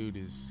 that dude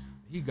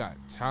he got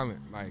talent.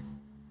 Like,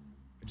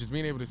 just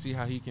being able to see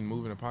how he can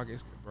move in the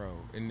pocket, bro.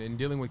 And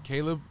dealing with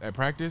Caleb at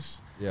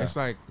practice, Yeah. it's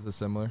like, Is it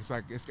similar? it's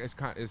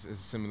a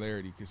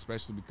similarity,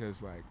 especially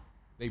because, like,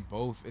 they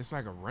both, it's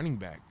like a running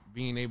back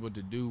being able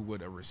to do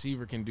what a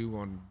receiver can do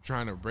on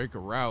trying to break a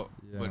route,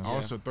 but Yeah.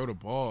 also throw the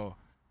ball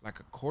like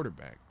a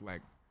quarterback.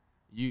 Like,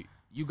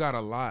 you got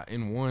a lot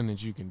in one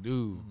that you can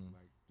do.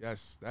 Like,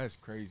 that's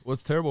crazy.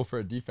 What's terrible for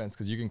a defense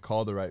because you can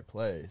call the right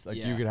plays. Like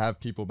Yeah. you could have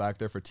people back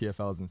there for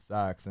TFLs and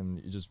sacks, and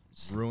it just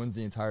ruins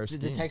the entire the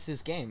scheme.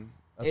 Texas game.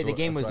 That's The what-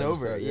 game that's was what I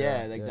just over. said,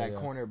 Yeah, yeah, like yeah, that yeah.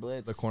 corner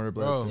blitz. The corner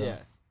blitz. Bro. Yeah.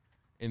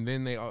 And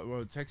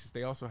then Texas,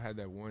 they also had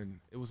that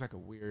one. It was like a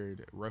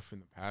weird rough in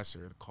the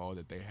passer call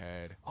that they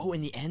had. Oh,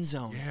 in the end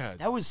zone. Yeah.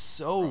 That was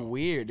so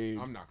weird, dude.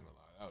 I'm not gonna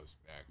lie, that was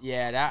bad.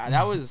 Yeah,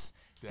 that was.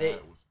 That they-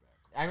 was bad.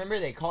 I remember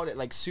they called it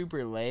like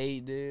super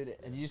late, dude.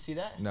 Did you see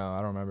that? No, I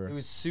don't remember. It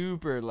was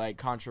super like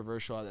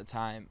controversial at the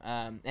time,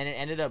 and it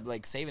ended up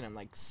like saving him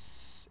like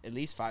at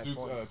least 5 Dude,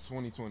 points.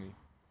 2020.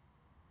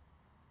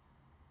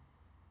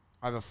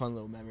 I have a fun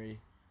little memory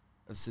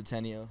of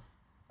Centennial.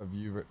 Of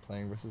you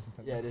playing versus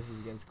Centennial? Yeah, this is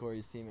against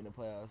Corey's team in the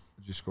playoffs.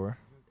 Did you score?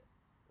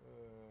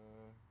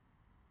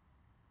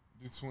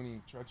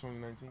 Try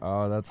 2019.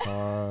 Oh, that's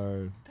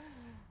hard.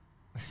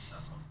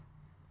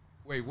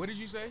 Wait, what did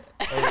you say?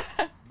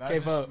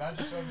 K-Bo. Matt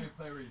just showed me a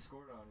play where you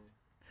scored on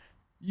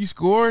you. You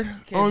scored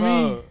on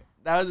me?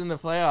 That was in the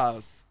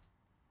playoffs.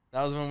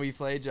 That was when we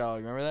played y'all.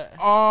 Remember that?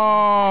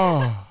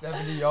 Oh.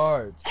 70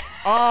 yards.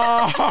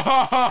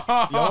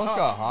 Oh. You almost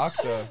got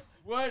hawked, though.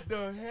 What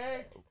the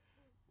heck?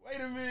 Wait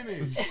a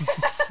minute.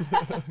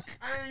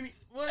 I ain't.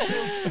 What the?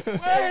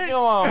 Hey,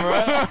 come What? on,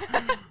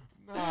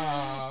 bro.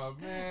 Nah,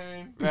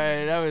 man. Right,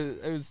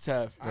 it was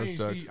tough. I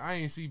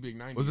ain't see Big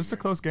 90. Was this a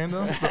man. close game,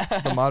 though?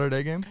 The modern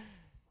day game?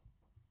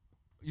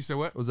 You said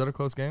what? Was that a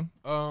close game?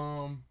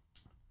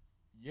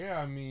 Yeah,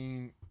 I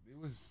mean,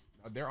 it was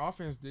their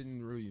offense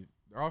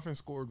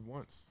scored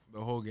once the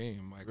whole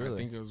game. Like Really? I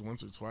think it was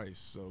once or twice.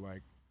 So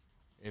like,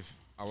 if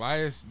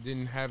Elias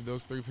didn't have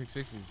those 3 pick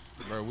sixes,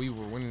 bro, we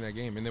were winning that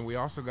game. And then we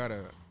also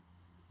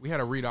we had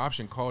a read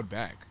option called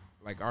back.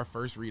 Like our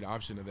first read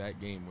option of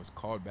that game was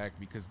called back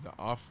because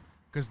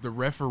the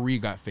referee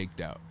got faked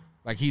out.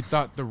 Like he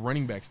thought the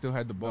running back still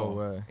had the ball,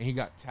 way. and he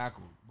got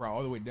tackled, bro,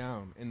 all the way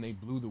down, and they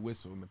blew the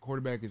whistle, and the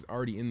quarterback is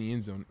already in the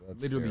end zone,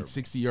 That's literally terrible.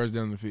 60 yards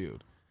down the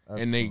field, That's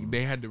and some-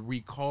 they had to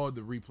recall the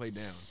replay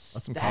down.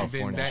 That's some That's Then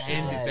California that shit.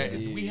 ended. bad, That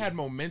dude. we had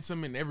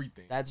momentum and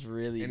everything, That's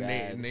really and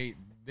bad.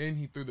 then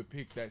he threw the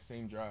pick that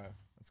same drive.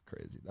 That's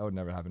crazy. That would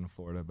never happen in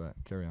Florida, but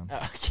carry on.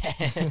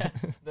 Okay.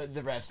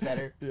 the ref's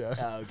better. Yeah.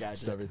 Oh, Just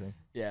gotcha. everything.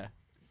 Yeah.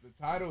 The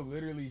title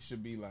literally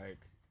should be like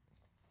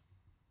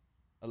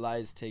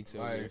Elias takes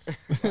over. Elias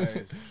That's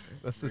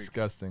Ricks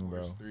disgusting,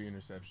 scores bro. 3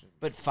 interceptions.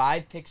 But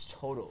 5 picks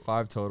total.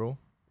 5 total.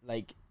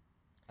 Like,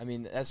 I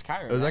mean, that's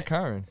Kyron. Is right? that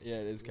Kyron? Yeah,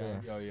 it is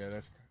Kyron. Oh yeah,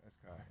 that's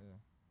Kai.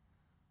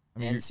 I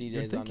mean, And you'd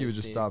CJ's think on he would this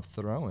just team. stop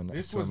throwing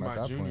This to was him at my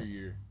that junior point.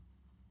 year.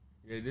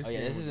 Yeah, this Oh, yeah,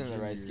 game this was isn't the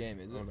junior Rice year. game,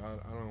 is it?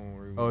 I don't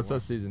really Oh, it's know a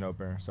season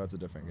opener, so that's a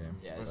different game.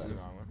 Yeah, this is the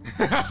wrong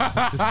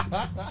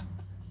one.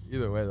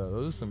 Either way, though,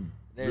 those are some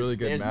There's, really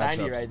good there's matchups.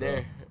 90 right bro.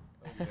 there.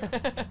 I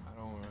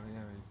don't want to.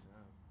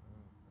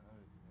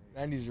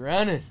 90's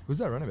running. Who's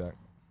that running back?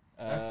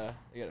 That's-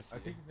 They got a few. I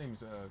think his name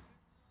is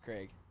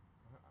Craig.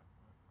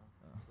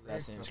 His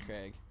last name's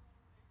Craig.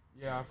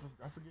 Yeah,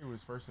 I forget what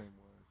his first name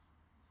was.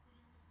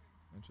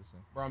 Interesting.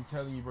 Bro, I'm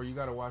telling you, bro, you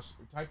gotta watch.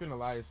 Type in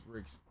Elias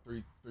Ricks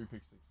 3 pick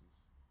sixes.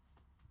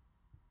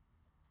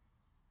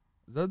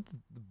 Is that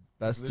the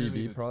best Literally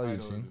DB the probably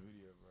you've title of seen? the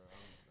video, bro.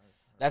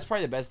 That's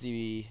probably the best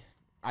DB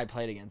I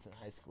played against in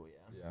high school.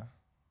 Yeah. Yeah.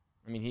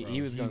 I mean, he, Bro,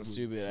 he was he going was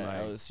stupid at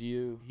like-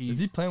 LSU. Is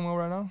he playing well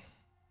right now?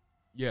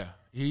 Yeah,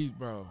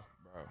 bro.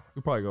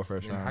 He'll probably go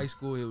first In round. high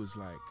school, it was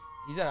like,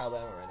 He's at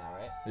Alabama right now,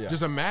 right? Yeah.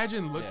 just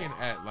imagine looking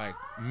at like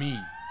me,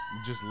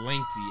 just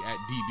lengthy at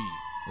DB,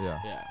 yeah.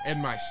 Yeah.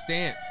 and my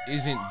stance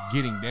isn't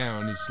getting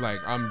down. It's like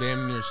I'm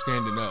damn near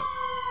standing up,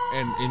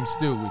 and I'm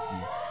still with you.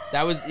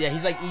 That was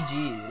he's like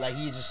EG, like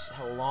he's just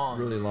so long.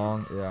 Really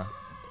long. Yeah.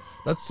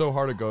 That's so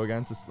hard to go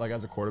against, it's like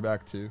as a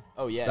quarterback too.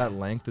 Oh yeah. That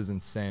length is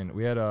insane.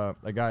 We had a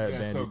guy at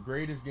Yeah, Vandy. so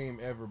greatest game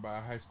ever by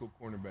a high school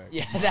cornerback.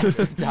 Yeah, that's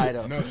the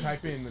title. No,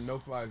 type in the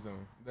no-fly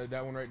zone.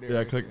 That one right there.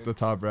 Yeah, It's click in the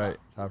top right.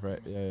 Top right.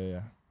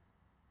 Yeah.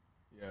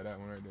 Yeah, that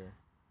one right there.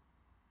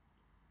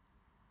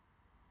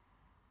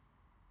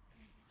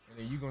 And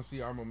then you're going to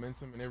see our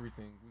momentum and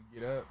everything. We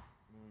get up,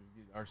 and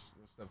we get our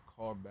stuff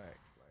called back.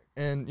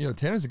 Like, And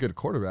Tanner's a good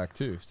quarterback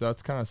too, so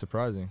that's kind of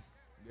surprising.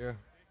 yeah.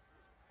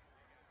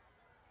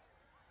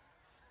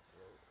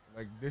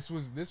 Like this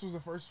was the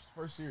first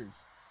series.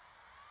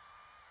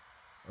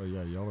 Oh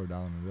yeah, y'all were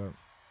dialing it up.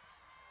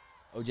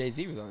 Oh,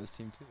 Jay-Z was on this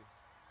team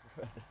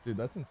too. Dude,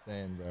 that's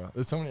insane, bro.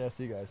 There's so many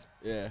SC guys.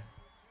 Yeah.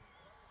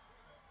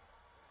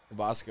 The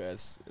Bosco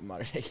has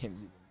modern day games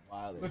even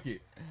wilder. Look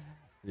it.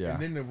 Yeah.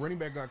 And then the running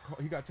back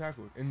he got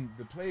tackled, and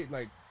the play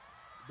like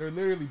they're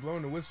literally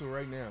blowing the whistle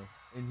right now,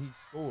 and he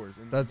scores.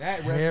 And That's that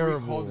referee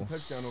terrible. called the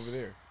touchdown over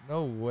there,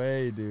 No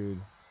way, dude.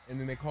 and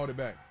then they called it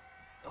back.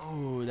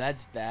 Oh,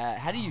 that's bad.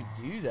 How do you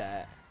do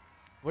that?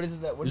 What is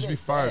that? What You did should be they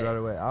fired say? right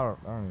away. I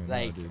don't even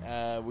Like,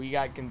 know, dude. we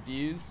got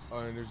confused. Oh,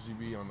 and there's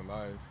GB on the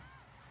live.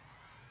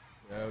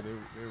 Yeah, they were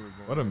going.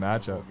 What a at it the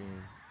matchup. whole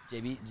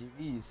game.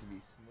 GB used to be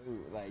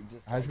smooth, like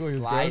just High like school, he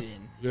was sliding. gross?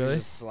 He Really? was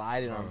just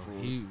sliding on Bro,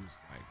 fools. he was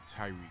like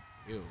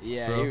Tyreek Hill.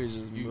 Yeah, Bro. he was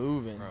just You-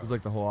 moving. bro. It was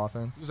like the whole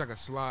offense. He was like a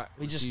slot.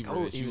 He just receiver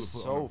go. that He you was would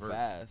put so on a vert.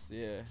 fast.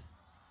 Yeah.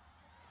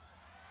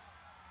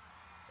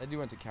 That dude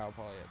went to Cal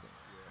Poly, I think.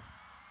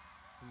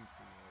 He was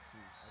pretty well, too.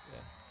 I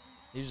Yeah.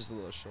 He was just a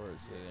little short,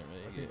 so they didn't I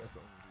really think get. that's the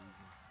only reason.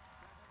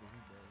 But he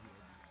opened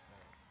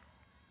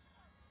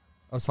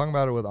I was talking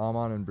about it with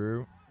Amon and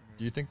Brew.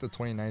 Do you think the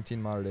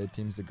 2019 Modern Day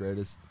team is the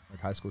greatest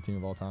high school team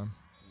of all time?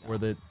 Were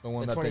they the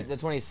one The that they,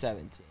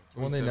 2017.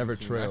 the one they never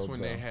 2017, trailed? That's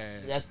when they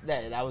though?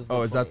 had. That was. The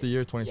Oh, is that 20 the year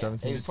Yeah,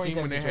 2017? it was the team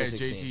when they had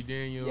 2017, JT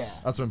Daniels. Yeah.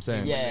 That's what I'm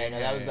saying. Yeah, when no,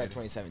 they that was had- like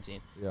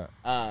 2017. Yeah.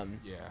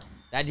 Yeah.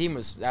 That team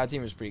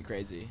was pretty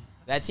crazy.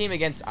 That team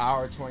against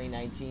our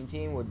 2019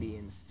 team would be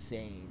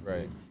insane.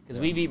 Right. Because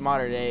we beat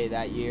Modern Day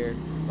that year,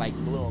 like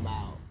blew them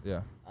out.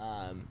 Yeah.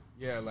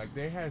 Yeah, like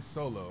they had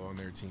Solo on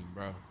their team,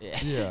 bro. Yeah.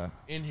 Yeah.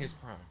 In his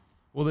prime.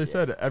 Well, they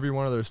said every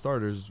one of their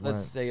starters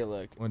Let's take a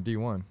look. went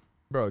D1.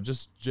 Bro,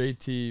 just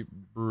JT,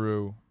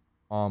 Brew,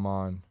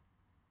 Amon,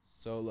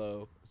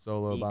 Solo.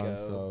 Solo by Nico.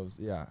 themselves.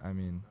 Yeah, I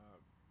mean,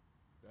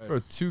 bro,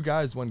 That's- 2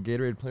 guys won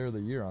Gatorade Player of the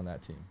Year on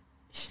that team.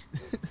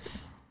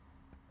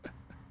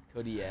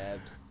 Cody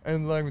Ebbs.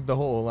 And like the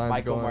whole line's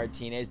Michael going.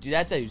 Martinez. Dude,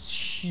 that dude's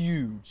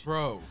huge.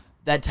 Bro,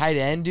 That tight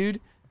end, dude.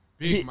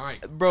 Big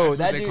Mike. Bro, That's what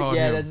that they dude, called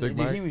yeah, him. that's, Big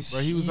dude, Mike? he was Bro,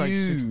 he was like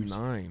huge.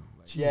 6'9".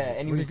 Yeah,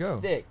 and he Where'd was he go?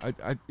 thick.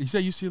 He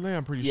said UCLA,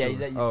 I'm pretty Yeah, sure.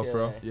 he's at UCLA. Oh,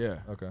 bro. Yeah.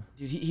 Okay.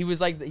 Dude, he was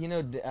like, I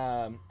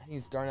think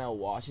he's Darnell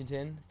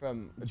Washington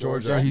from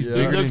Georgia. Georgia. He's Yeah.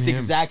 bigger He looks than him.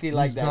 exactly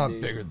like He's that not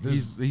dude. bigger.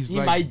 He's He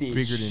like might be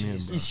bigger than him,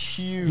 bro. He's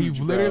huge.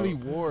 He literally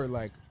wore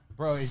like,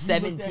 bro, if you looked at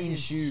 17 his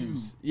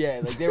shoes.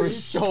 Yeah, like they were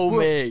his so foot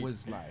big.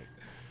 Was like,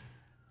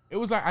 it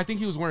was like I think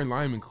he was wearing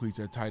lineman cleats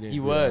at tight end. He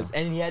was,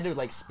 and he had to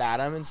like spat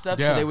them and stuff,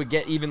 so Yeah. they would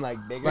get even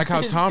like bigger. Like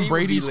how His Tom feet would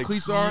be, Brady's like,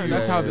 cleats are. huge.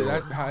 That's Yeah,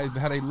 how, yeah,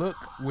 how they look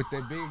with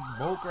that big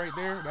bulk right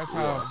there. That's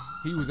how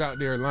he was out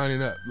there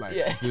lining up. Like,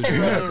 Yeah, Dude,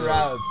 running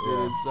routes, dude.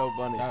 Yeah. It's so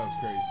funny. that was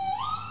crazy.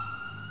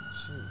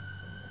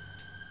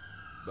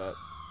 But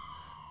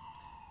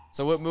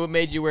so what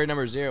made you wear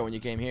number 0 when you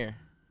came here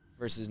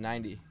versus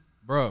 90?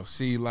 Bro,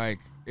 see, like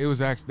that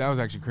was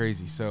actually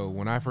crazy. So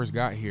when I first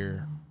got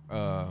here,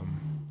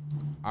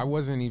 I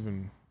wasn't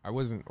in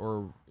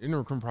the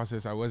recruitment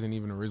process. I wasn't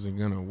even originally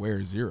gonna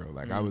wear 0.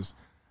 Like I was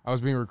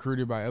being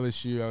recruited by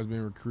LSU. I was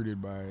being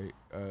recruited by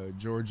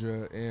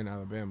Georgia and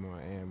Alabama.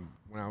 And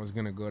when I was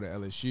gonna go to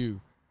LSU,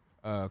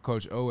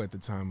 Coach O at the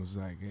time was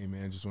like, "Hey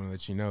man, just want to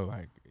let you know,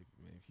 like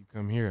if you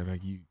come here,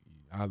 like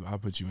I'll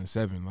put you in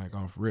 7, like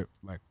off rip,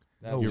 like."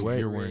 That's You're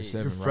wearing crazy.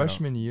 7 Your right off.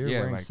 freshman year Yeah,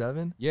 wearing like,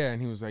 7? Yeah, and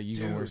he was like, "You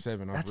gonna wear Dude,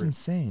 7 off That's rip?"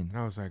 insane. And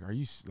I was like, are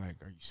you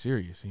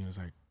serious? And he was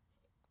like,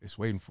 it's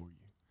waiting for you.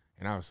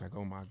 And I was like,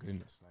 oh my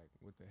goodness, like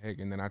what the heck?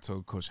 And then I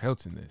told Coach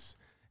Helton this,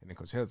 and then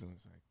Coach Helton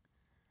was like,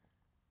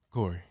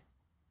 Corey,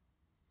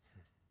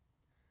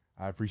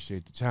 I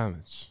appreciate the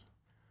challenge.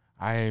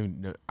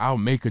 I'll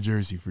make a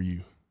jersey for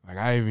you. Like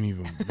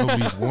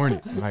nobody's worn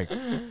it. Like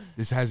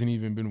this hasn't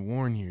even been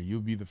worn here.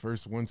 You'll be the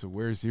first one to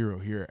wear 0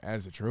 here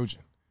as a Trojan.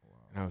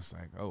 And I was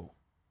like, oh,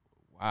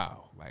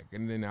 wow. Like,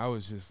 and then I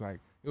was just like,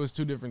 it was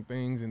 2 different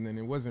things. And then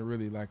it wasn't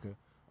really like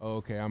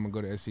okay, I'm going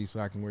to go to SC so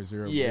I can wear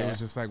 0. But Yeah. it was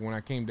just like when I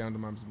came down to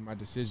my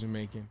decision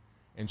making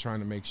and trying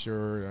to make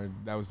sure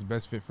that was the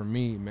best fit for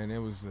me, man, it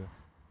was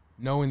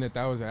knowing that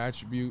was an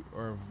attribute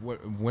or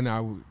when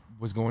I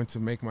was going to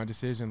make my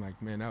decision,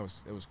 like, man, it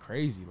was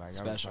crazy. Like,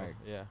 Special, I was like,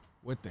 yeah.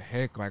 what the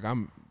heck? Like,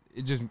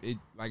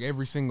 like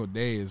every single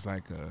day is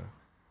like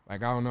I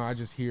don't know. I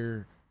just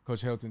hear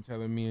Coach Helton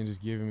telling me and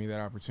just giving me that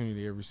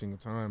opportunity every single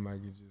time. Like,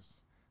 it just,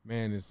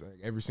 man, it's like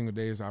every single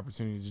day is an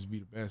opportunity to just be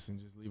the best and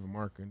just leave a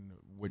mark in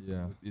what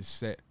is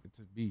set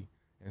to be.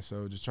 And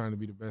so just trying to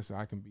be the best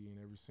I can be in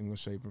every single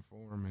shape and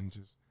form, and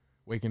just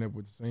waking up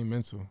with the same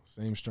mental,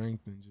 same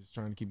strength, and just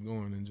trying to keep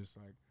going. And just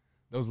like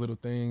those little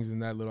things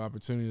and that little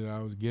opportunity that I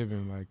was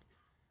given, like,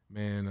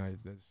 man,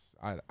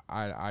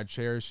 I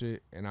cherish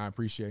it, and I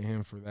appreciate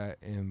him for that.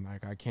 And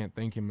like, I can't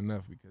thank him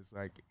enough, because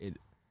like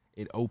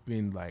it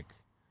opened like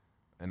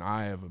an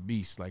eye of a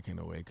beast, like, in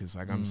a way, because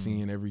like I'm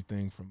seeing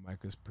everything from like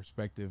this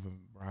perspective of,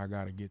 bro, I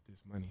gotta get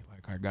this money,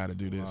 like I gotta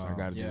do this, I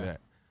gotta do that.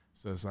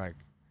 So it's like,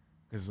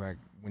 because like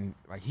when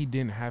like he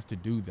didn't have to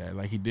do that,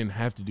 like he didn't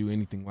have to do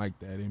anything like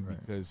that, and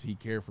because he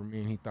cared for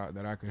me and he thought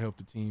that I could help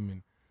the team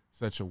in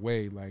such a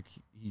way, like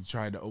he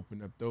tried to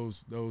open up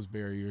those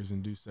barriers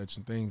and do such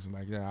things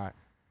like that.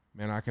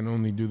 I can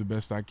only do the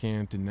best I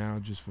can to now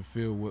just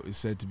fulfill what is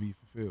said to be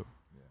fulfilled.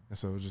 And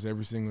so just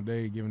every single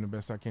day giving the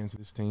best I can to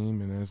this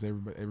team, and as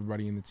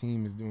everybody in the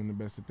team is doing the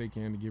best that they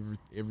can to give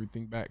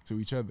everything back to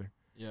each other.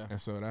 Yeah.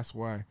 And so that's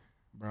why,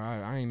 bro,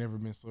 I ain't never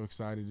been so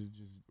excited to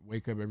just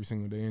wake up every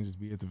single day and just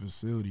be at the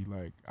facility.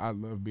 Like, I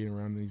love being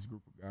around these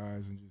group of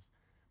guys and just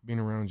being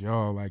around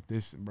y'all. Like,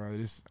 this,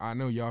 bro, I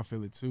know y'all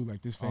feel it too.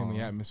 Like, this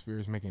family atmosphere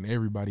is making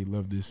everybody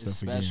love this stuff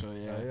special,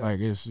 again. Yeah. Like,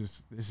 it's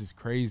just, this is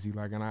crazy.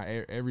 Like, and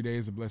every day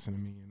is a blessing to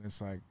me. And it's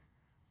like,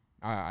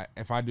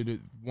 if I did it,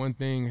 one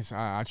thing is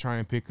I try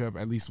and pick up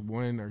at least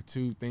one or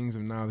two things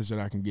of knowledge that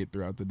I can get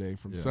throughout the day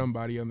from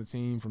somebody on the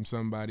team, from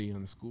somebody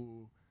in the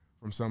school,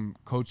 from some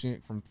coach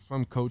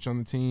on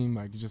the team,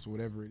 like just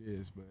whatever it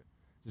is. But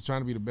just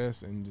trying to be the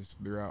best, and just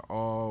throughout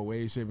all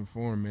ways, shape, and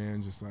form,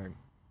 man. Just like,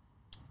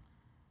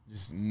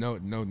 just no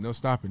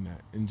stopping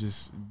that, and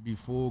just be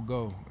full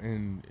go.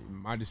 And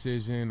my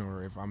decision,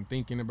 or if I'm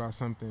thinking about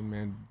something,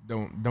 man,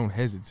 don't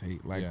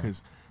hesitate. Like,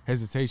 because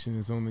hesitation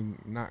is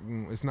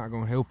it's not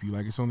going to help you.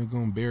 Like, it's only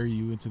going to bury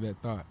you into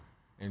that thought.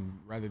 And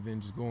rather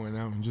than just going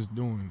out and just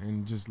doing,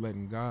 and just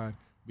letting God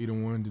be the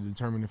one to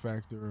determine the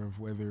factor of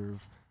whether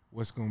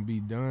what's going to be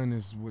done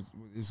is what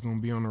is going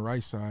to be on the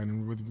right side,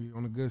 and whether it be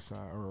on the good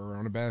side or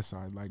on the bad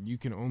side. Like, you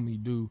can only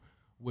do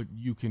what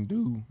you can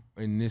do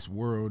in this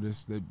world.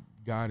 Is that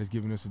God has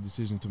given us a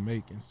decision to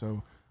make. And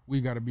so we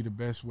got to be the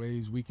best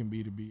ways we can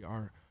be to be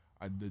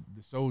the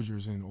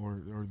soldiers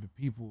or the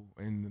people,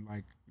 and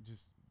like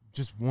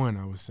just one,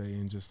 I would say,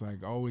 and just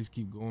like always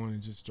keep going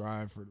and just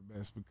strive for the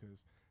best,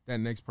 because that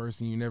next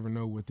person, you never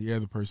know what the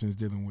other person is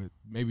dealing with.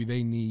 Maybe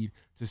they need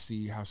to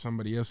see how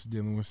somebody else is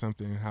dealing with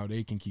something and how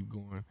they can keep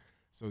going,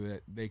 so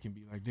that they can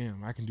be like,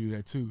 damn, I can do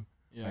that too.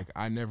 Yeah. Like,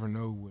 I never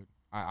know what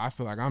I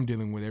feel like I'm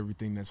dealing with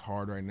everything that's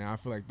hard right now. I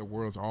feel like the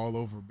world's all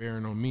over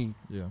bearing on me.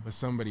 Yeah. But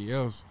somebody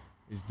else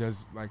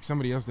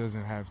somebody else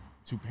doesn't have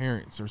two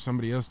parents, or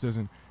somebody else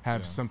doesn't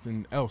have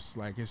something else.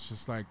 Like, it's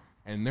just like,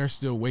 and they're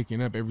still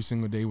waking up every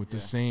single day with the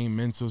same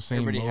mental,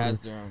 same everybody motor.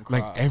 has their own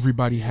cross. Like,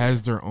 everybody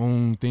has their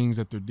own things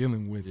that they're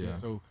dealing with. Yeah.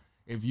 So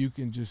if you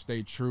can just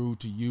stay true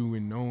to you,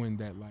 and knowing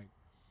that, like,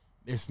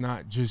 it's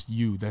not just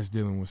you that's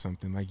dealing with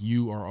something. Like,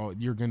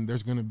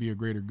 there's gonna be a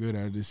greater good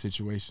out of this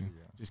situation.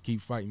 Yeah. Just keep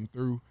fighting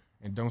through,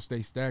 and don't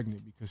stay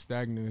stagnant, because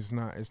stagnant is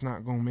it's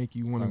not gonna make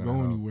you want to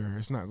go anywhere.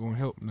 It's not gonna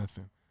help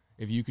nothing.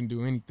 If you can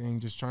do anything,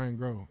 just try and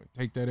grow.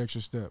 Take that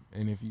extra step.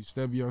 And if you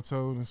stub your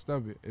toe and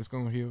stub it, it's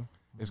gonna heal.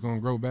 It's going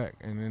to grow back.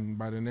 And then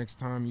by the next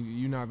time,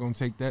 you're not going to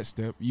take that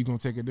step. You're going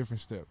to take a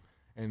different step.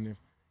 And if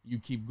you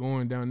keep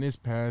going down this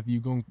path,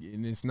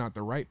 and it's not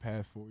the right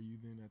path for you,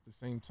 then at the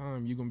same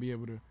time, you're going to be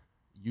able to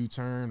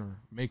U-turn or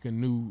make a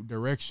new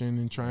direction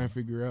and try and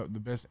figure out the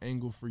best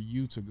angle for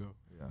you to go.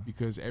 Yeah.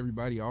 Because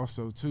everybody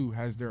also, too,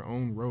 has their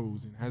own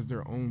roads and has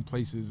their own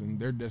places and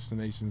their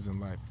destinations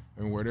in life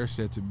and where they're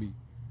set to be.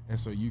 And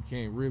so you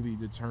can't really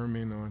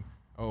determine on,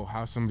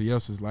 how somebody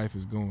else's life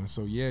is going.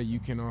 So, yeah, you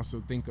can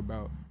also think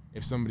about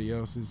if somebody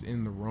else is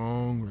in the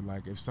wrong, or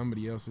like if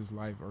somebody else's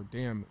life, or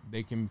damn,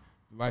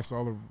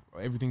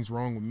 everything's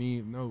wrong with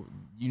me. No,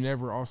 you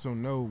never also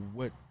know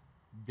what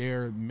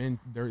their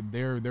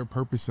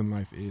purpose in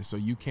life is. So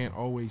you can't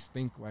always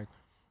think like,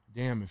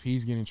 damn, if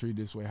he's getting treated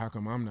this way, how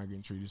come I'm not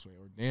getting treated this way?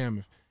 Or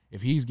damn,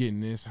 if he's getting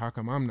this, how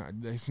come I'm not?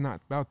 It's not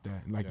about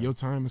that. Like, your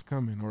time is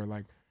coming. Or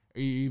like,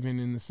 even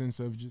in the sense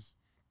of just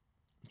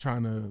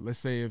trying to, let's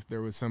say if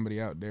there was somebody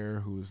out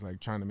there who was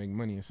like trying to make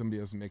money and somebody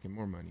else is making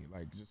more money,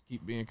 like, just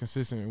keep being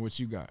consistent in what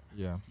you got.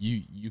 Yeah.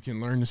 You can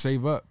learn to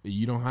save up.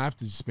 You don't have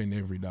to spend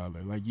every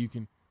dollar. Like, you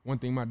can, one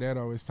thing my dad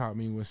always taught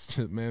me was,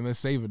 man, let's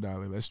save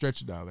 $1. Let's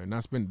stretch $1,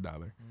 not spend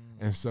 $1.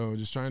 And so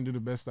just trying to do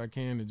the best I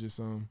can to just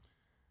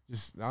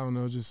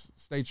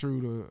stay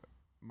true to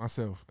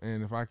myself.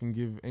 And if I can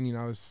give any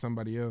knowledge to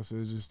somebody else,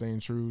 it's just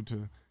staying true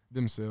to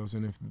themselves.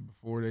 And if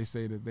before they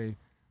say that they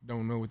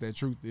don't know what that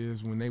truth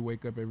is, when they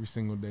wake up every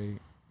single day,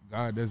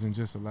 God doesn't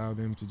just allow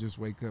them to just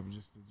wake up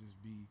just to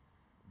just be,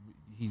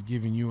 he's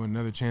giving you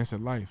another chance at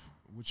life.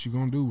 what you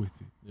gonna do with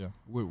it? Yeah.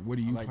 What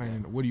are you like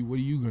planning? that. What are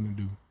you gonna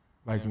do?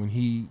 Like Yeah.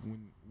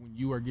 when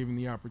you are given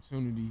the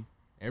opportunity,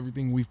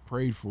 everything we've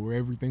prayed for,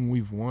 everything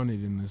we've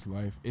wanted in this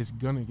life, it's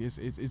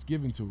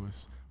given to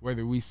us,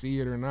 whether we see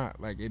it or not.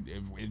 Like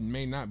it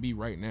may not be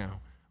right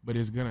now, but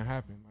it's gonna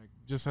happen. Like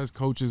just as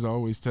coaches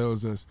always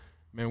tells us,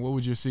 man, what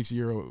would your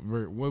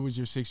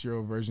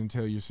 6-year-old version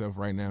tell yourself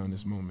right now in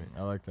this moment?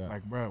 I like that.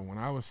 Like, bro, when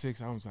I was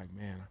 6, I was like,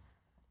 man,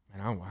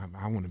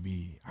 I want to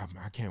be.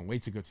 I can't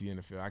wait to go to the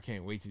NFL. I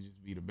can't wait to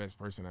just be the best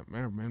person.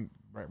 Man,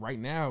 right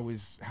now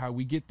is how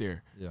we get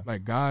there. Yeah.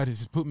 Like God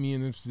has put me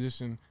in this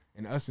position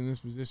and us in this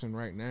position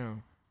right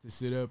now to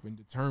sit up and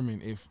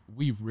determine if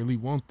we really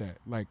want that.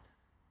 Like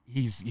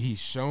he's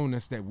shown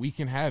us that we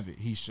can have it.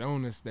 He's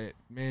shown us that,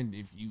 man,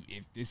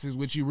 if this is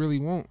what you really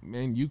want,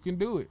 man, you can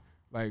do it.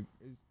 Like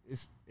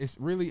it's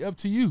really up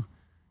to you.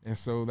 And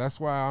so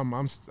that's why I'm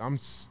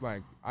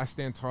like, I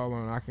stand tall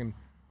on, I can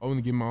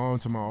only give my all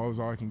to my all is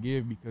all I can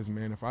give, because,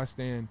 man, if I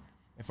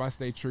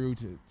stay true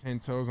to 10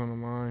 toes on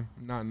the line,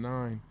 not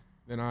 9,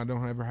 then I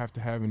don't ever have to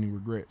have any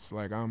regrets.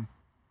 Like I'm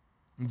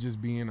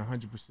just being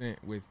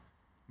 100% with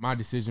my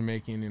decision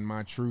making and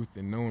my truth,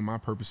 and knowing my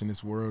purpose in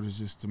this world is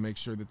just to make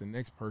sure that the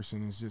next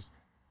person is just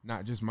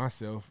not just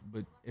myself,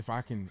 but if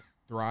I can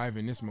thrive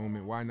in this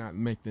moment, why not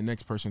make the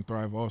next person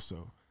thrive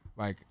also?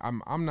 Like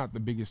I'm not the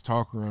biggest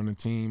talker on the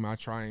team. I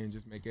try and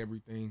just make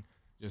everything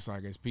just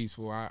like as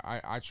peaceful.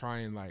 I try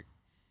and, like,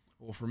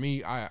 well, for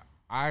me, I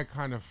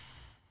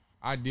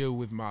deal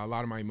with a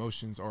lot of my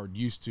emotions, or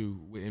used to,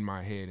 in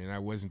my head, and I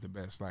wasn't the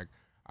best. Like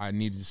I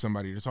needed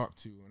somebody to talk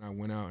to, and I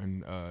went out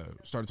and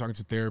started talking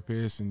to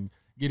therapists and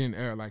getting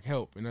like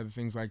help and other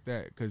things like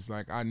that, because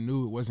like I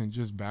knew it wasn't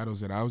just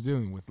battles that I was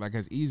dealing with. Like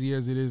as easy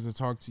as it is to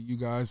talk to you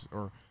guys,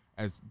 or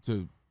as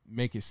to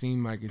make it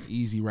seem like it's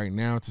easy right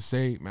now to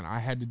say, man, I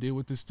had to deal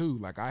with this too.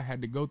 Like I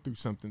had to go through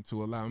something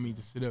to allow me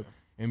to sit up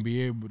and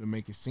be able to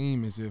make it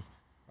seem as if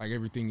like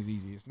everything is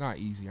easy. It's not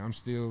easy.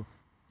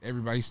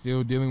 Everybody's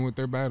still dealing with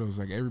their battles.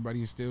 Like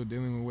everybody is still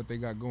dealing with what they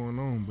got going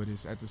on, but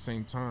it's at the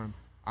same time,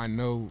 I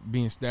know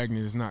being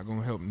stagnant is not going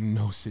to help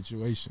no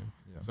situation.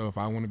 Yeah. So if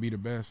I want to be the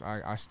best,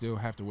 I still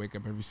have to wake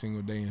up every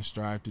single day and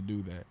strive to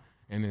do that.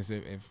 And as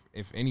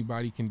if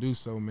anybody can do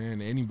so, man,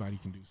 anybody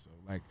can do so.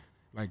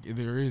 Like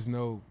there is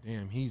no,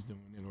 damn, he's doing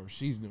it or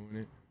she's doing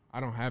it. I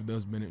don't have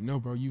those benefits. No,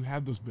 bro, you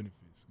have those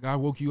benefits. God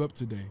woke you up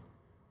today.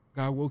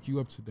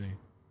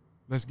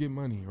 Let's get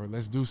money, or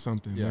let's do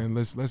something, man.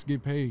 Let's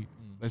get paid.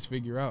 Let's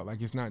figure out.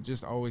 Like it's not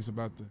just always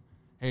about the,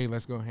 hey,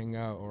 let's go hang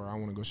out, or I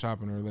want to go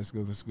shopping, or let's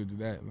go do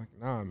that. Like,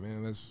 nah,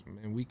 man,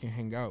 we can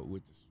hang out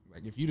with this.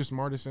 Like if you the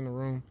smartest in the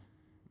room,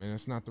 man,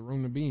 that's not the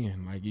room to be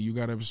in. Like you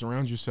gotta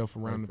surround yourself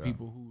around the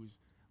people who's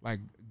like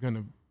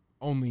gonna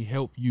only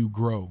help you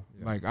grow.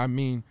 Yeah. Like I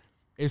mean,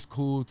 it's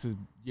cool to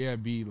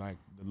be like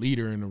the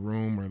leader in the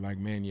room, or like,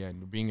 man,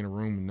 being in a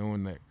room and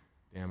knowing that,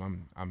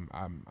 damn,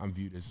 I'm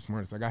viewed as the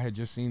smartest. Like I had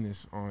just seen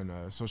this on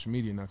social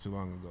media not too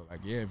long ago. Like,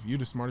 if you're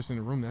the smartest in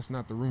the room, that's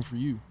not the room for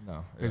you.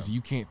 No, because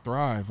you can't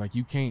thrive. Like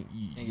you can't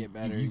get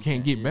better. You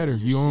can't get better.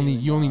 You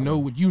only know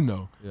what you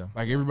know. Yeah.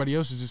 Like everybody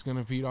else is just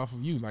gonna feed off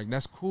of you. Like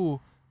that's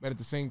cool, but at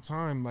the same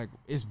time, like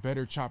it's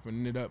better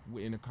chopping it up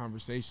in a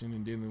conversation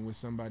and dealing with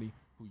somebody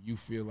who you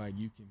feel like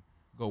you can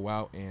go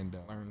out and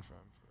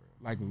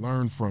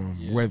learn from,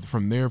 whether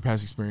from their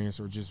past experience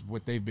or just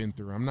what they've been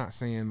through. I'm not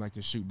saying like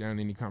to shoot down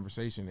any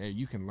conversation. Hey,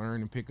 you can learn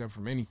and pick up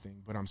from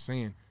anything, but I'm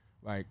saying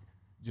like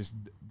just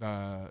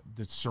the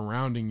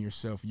surrounding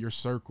yourself, your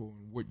circle,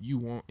 and what you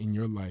want in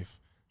your life,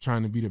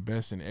 trying to be the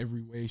best in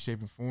every way, shape,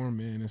 and form,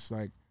 man. It's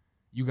like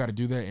you got to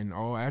do that in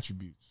all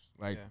attributes.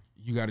 Like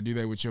you got to do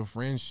that with your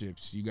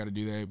friendships. You got to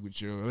do that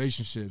with your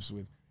relationships,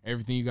 with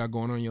everything you got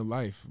going on in your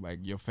life, like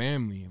your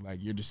family,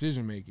 like your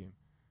decision making.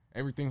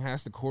 Everything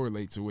has to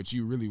correlate to what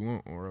you really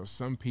want, or else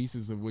some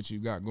pieces of what you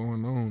got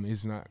going on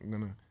it's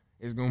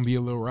gonna be a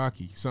little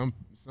rocky. Some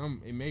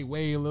it may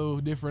weigh a little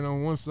different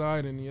on one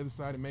side, and the other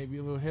side it may be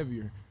a little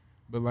heavier.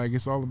 But like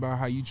it's all about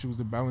how you choose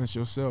to balance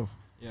yourself,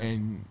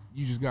 and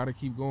you just gotta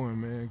keep going,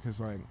 man. Because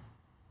like,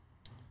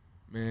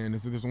 man,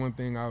 there's one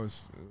thing I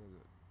was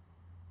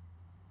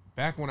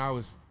back when I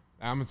was.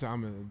 I'm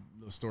a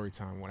little story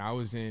time. When I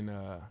was in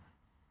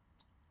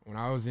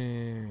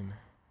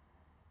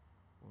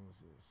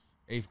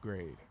 8th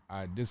grade,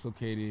 I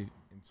dislocated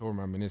and tore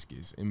my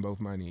meniscus in both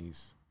my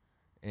knees,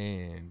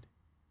 and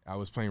I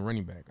was playing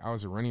running back. I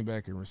was a running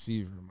back and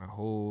receiver my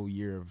whole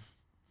year of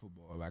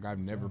football. Like I've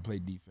never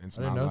played defense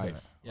in my life.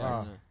 That.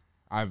 Yeah,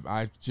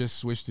 I just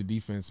switched to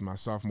defense my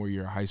sophomore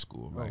year of high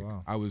school. Like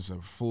I was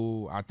a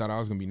fool. I thought I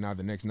was gonna be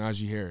the next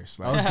Najee Harris.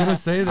 Like, I was gonna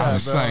say that. I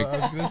was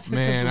like,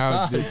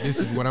 man, this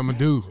is what I'm gonna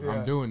do. Yeah.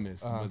 I'm doing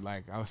this. But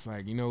like, I was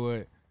like, you know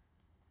what?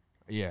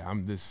 Yeah,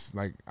 I'm this,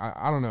 like,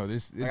 I don't know.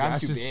 Like, I'm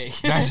too big.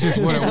 That's just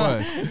what it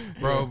was,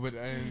 bro. But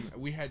and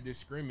we had this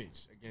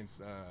scrimmage against,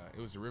 it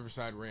was the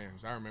Riverside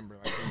Rams. I remember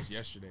like it was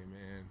yesterday,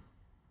 man.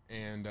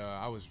 And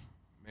I was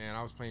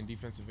playing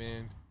defensive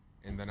end.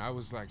 And then I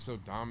was like so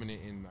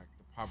dominant in like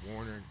the Pop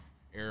Warner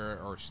era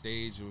or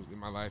stage. It was in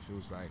my life. It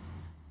was like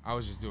I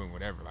was just doing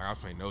whatever. Like I was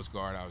playing nose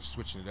guard, I was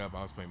switching it up,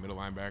 I was playing middle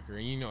linebacker,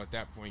 and you know at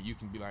that point you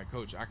can be like,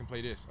 Coach, I can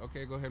play this.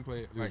 Okay, go ahead and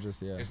play it. You're Like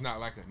just, yeah. it's not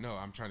like no,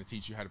 I'm trying to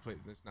teach you how to play.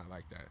 It's not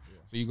like that. Yeah.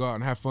 So you go out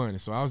and have fun.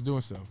 And so I was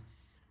doing so,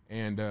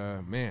 and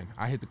man,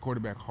 I hit the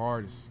quarterback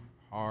hard,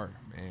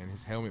 man.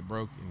 His helmet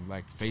broke and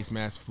like face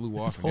mask flew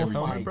off and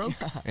everything. Broke?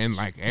 And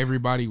like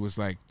everybody was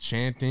like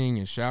chanting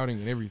and shouting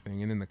and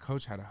everything. And then the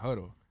coach had a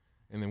huddle.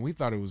 And then we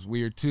thought it was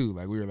weird too.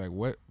 Like we were like,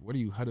 what are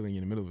you huddling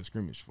in the middle of a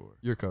scrimmage for?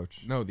 Your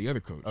coach. No, the other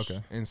coach.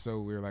 Okay. And so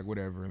we were like,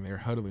 whatever. And they're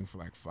huddling for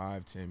like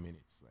 5-10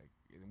 minutes. Like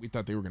we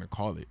thought they were gonna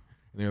call it.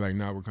 And they're like,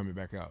 no, we're coming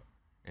back out.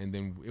 And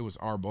then it was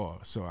our ball.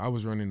 So I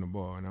was running the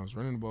ball and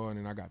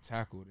then I got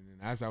tackled. And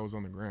then as I was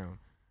on the ground,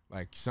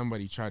 like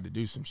somebody tried to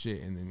do some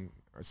shit, and then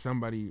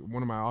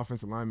one of my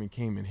offensive linemen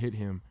came and hit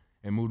him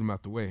and moved him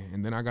out the way.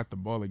 And then I got the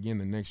ball again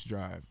the next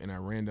drive, and I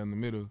ran down the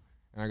middle,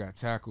 and I got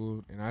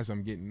tackled. And as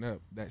I'm getting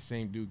up, that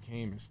same dude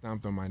came and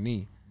stomped on my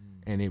knee,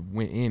 and it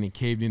went in and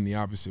caved in the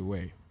opposite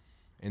way.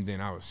 And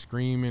then I was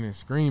screaming and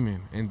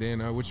screaming. And then,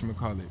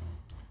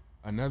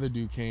 another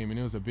dude came, and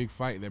it was a big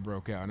fight that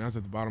broke out. And I was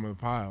at the bottom of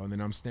the pile, and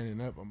then I'm standing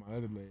up on my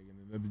other leg,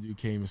 and another dude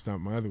came and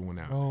stomped my other one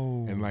out.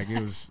 Oh. And like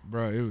it was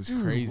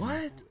Dude, crazy.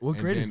 What And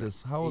grade is then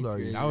this? How old are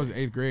you? I was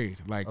 8th grade.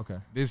 Like, Okay.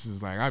 this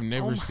is like, I've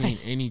never my seen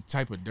any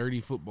type of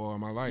dirty football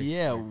in my life.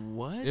 Yeah, Like,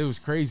 what? it was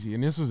crazy.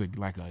 And this was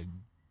like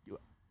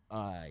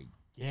a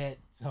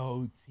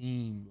ghetto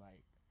team.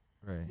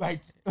 Right.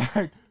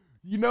 Like,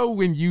 you know,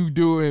 when you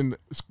doing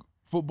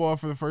football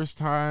for the first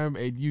time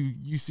and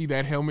you see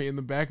that helmet in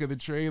the back of the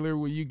trailer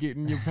where you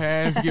getting your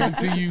pass given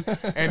to you,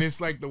 and it's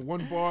like the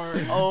 1 bar.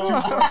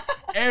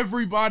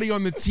 Everybody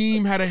on the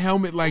team had a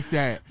helmet like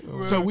that.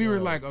 So we were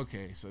like,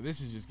 okay, so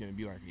this is just gonna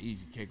be like an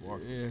easy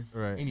cakewalk. Yeah.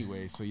 Right.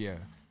 Anyway, so yeah,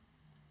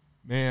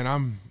 man,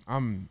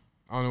 I'm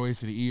on the way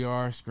to the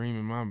ER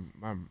screaming my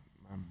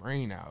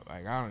brain out.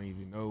 Like I don't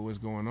even know what's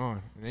going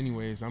on. And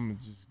anyways, I'm gonna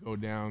just go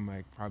down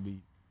like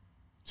probably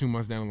 2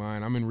 months down the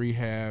line. I'm in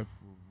rehab,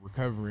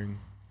 recovering.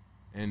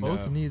 And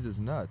Both knees is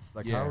nuts.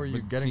 Like, yeah, how are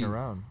you but getting see,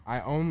 around?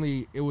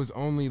 It was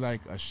only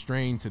like a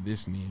strain to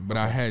this knee, but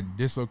I had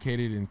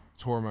dislocated and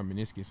tore my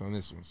meniscus on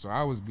this one, so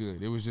I was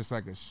good. It was just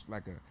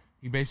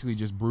he basically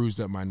just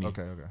bruised up my knee.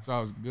 Okay. So I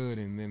was good,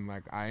 and then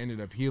like I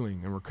ended up healing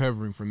and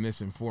recovering from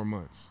this in 4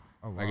 months.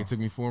 Oh, wow. Like it took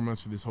me 4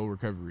 months for this whole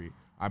recovery.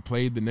 I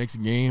played the next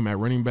game at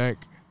running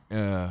back.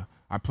 I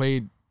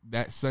played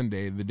that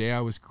Sunday, the day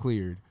I was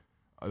cleared.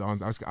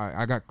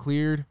 I got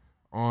cleared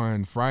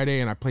on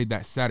Friday, and I played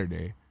that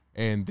Saturday.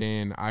 And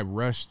then I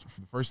rushed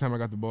for the first time I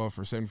got the ball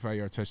for a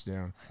 75-yard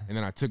touchdown, and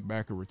then I took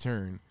back a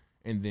return.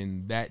 And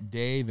then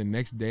the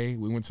next day,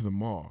 we went to the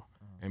mall,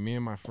 and me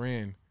and my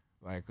friend,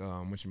 like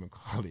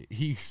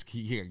he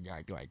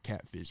got like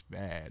catfish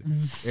bad, and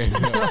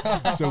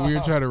so we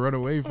were trying to run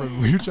away from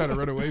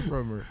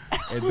her,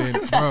 and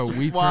then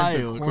we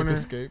turned the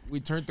corner. We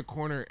turned the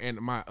corner,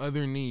 and my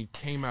other knee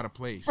came out of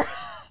place.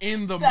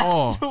 In the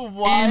mall.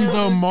 In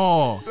the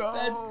mall.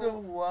 That's the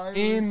wildest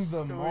In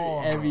the story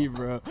mall, ever,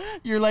 bro.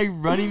 You're like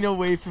running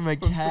away from a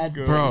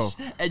catfish, Bro.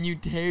 and you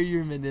tear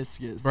your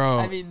meniscus. Bro.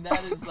 I mean,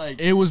 that is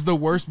like It was the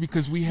worst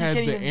because we had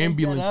can't the even make that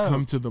ambulance up.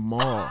 come to the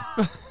mall.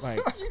 Like,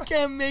 you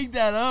can't make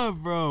that up,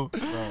 bro.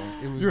 bro,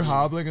 it was You're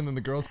hobbling, and then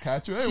the girls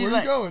catch you. Hey, She's where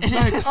like- are you going?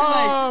 she's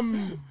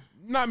like,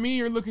 not me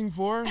you're looking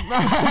for.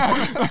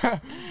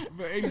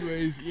 But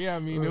anyways, yeah, I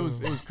mean, it was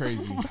crazy.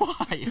 wild.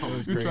 It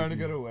was You're trying to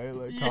crazy. get away,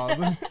 like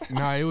hobbling.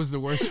 Nah, it was the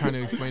worst trying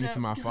to explain it to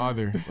my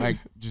father. Like,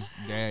 just,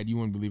 Dad, you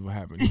wouldn't believe what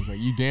happened. He was like,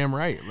 you damn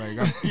right. Like,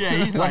 Yeah,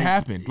 he's what like-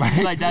 happened?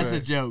 He's like, that's a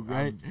joke,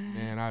 right?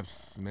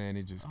 Man,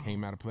 it just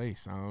came out of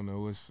place. I don't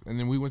know. And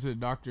then we went to the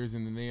doctors,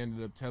 and then they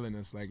ended up telling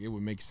us like it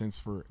would make sense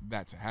for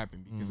that to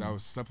happen because I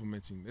was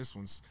supplementing this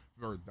one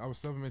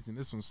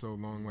so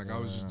long. Like I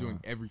was just doing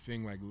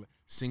everything like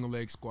single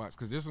leg squats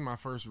because this was my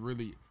first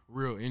really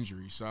real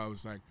injury. So I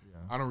was like,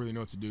 I don't really know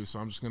what to do. So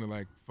I'm just gonna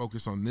like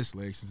focus on this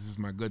leg since this is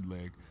my good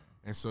leg.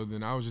 And so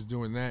then I was just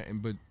doing that,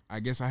 but I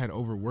guess I had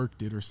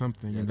overworked it or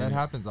something. Yeah, and that then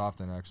happens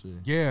often, actually.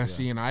 Yeah,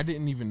 see, and I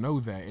didn't even know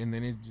that, and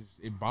then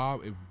it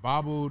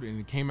bobbled, and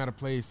it came out of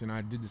place, and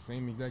I did the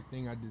same exact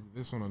thing I did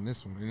this one on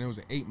this one, and it was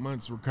an 8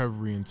 months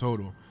recovery in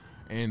total,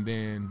 and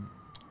then,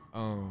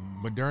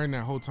 but during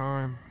that whole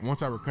time,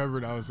 once I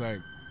recovered, I was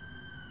like,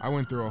 I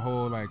went through a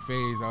whole like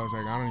phase. I was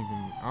like, I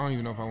don't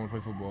even know if I want to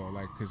play football,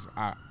 like, cause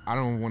I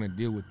don't want to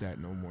deal with that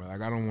no more.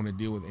 Like, I don't want to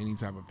deal with any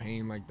type of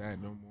pain like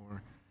that no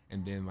more.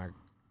 And then like,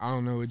 I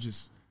don't know, it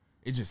just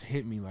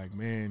hit me like,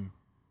 man,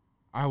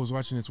 I was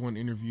watching this one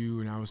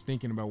interview and I was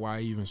thinking about why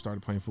I even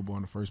started playing football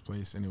in the first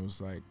place. And it was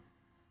like,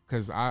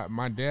 cause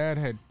my dad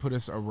had put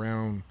us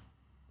around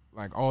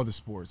like all the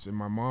sports, and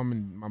my mom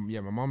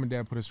and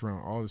dad put us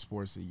around all the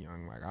sports at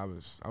young. Like I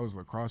was a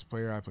lacrosse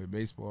player. I played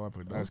baseball. I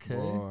played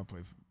basketball. I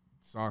played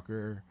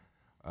soccer.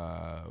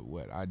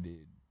 What I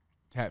did,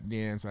 tap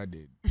dance. I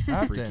did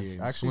Tap freaking dance? Actually,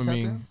 tap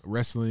swimming, dance?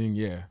 wrestling.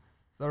 Yeah.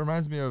 So that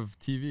reminds me of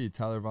TV,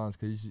 Tyler Vaughns,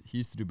 because he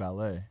used to do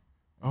ballet.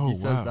 Oh, he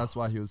says wow. that's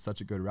why he was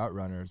such a good route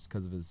runner, is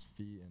because of his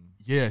feet and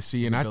Yeah,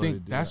 see, his and I ability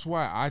think to do that's that.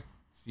 why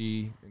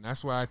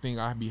I think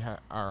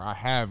I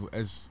have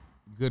as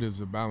good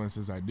as a balance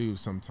as I do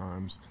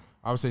sometimes.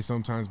 I would say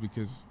sometimes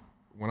because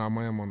when I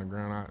am on the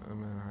ground,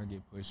 I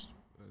get pushed.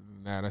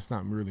 Nah, that's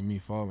not really me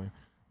falling.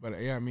 But,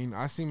 yeah, I mean,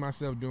 I see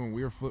myself doing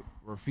weird foot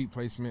or feet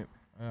placement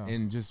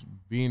and just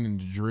being in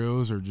the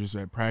drills or just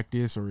at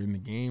practice or in the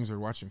games or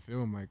watching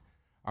film. Like,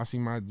 I see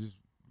my just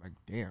like,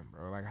 damn,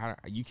 bro. Like, how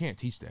you can't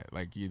teach that.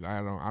 Like,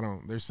 I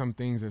don't. There's some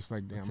things that's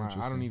like, damn,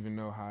 I don't even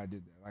know how I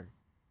did that. Like,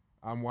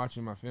 I'm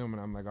watching my film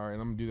and I'm like, all right, I'm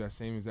gonna do that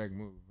same exact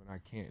move, and I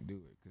can't do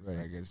it because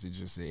I guess it's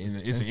just it's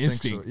an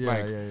instinct. Yeah,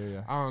 like,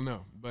 yeah. I don't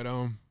know, but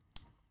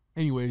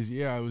anyways,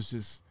 yeah, I was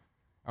just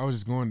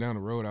going down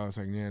the road. I was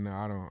like, yeah,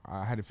 no,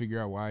 I had to figure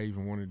out why I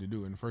even wanted to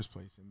do it in the first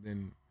place, and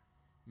then,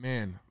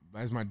 man,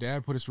 as my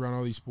dad put us around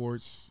all these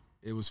sports,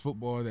 it was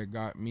football that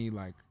got me.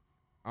 Like,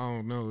 I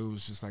don't know, it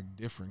was just like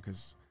different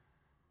because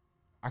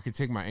I could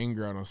take my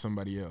anger out on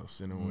somebody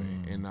else in a way,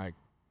 and like.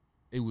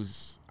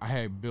 I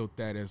had built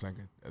that as like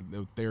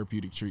a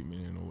therapeutic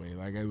treatment in a way.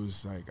 Like, it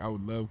was like, I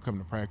would love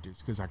coming to practice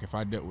because like if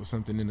I dealt with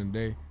something in the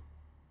day,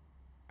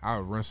 I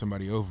would run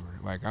somebody over.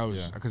 Like, I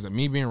was, because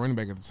me being running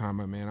back at the time,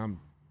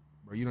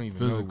 bro, you don't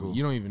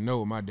even know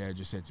what my dad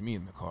just said to me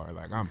in the car.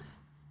 Like, I'm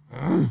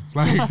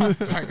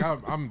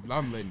I'm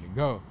letting it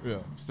go. Yeah.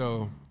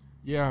 So,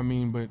 yeah, I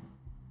mean, but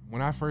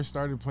when I first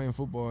started playing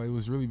football, it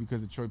was really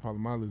because of Troy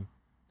Polamalu,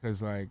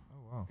 because like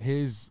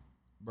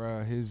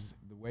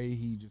the way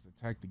he just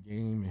attacked the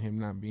game and him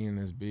not being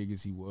as big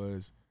as he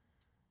was,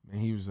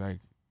 man, he was like,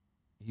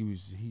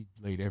 he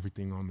laid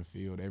everything on the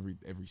field, every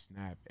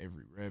snap,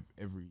 every rep,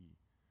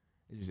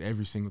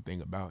 every single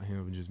thing about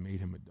him, and just made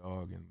him a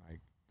dog. And like,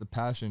 the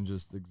passion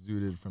just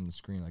exuded from the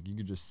screen. Like, you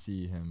could just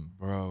see him,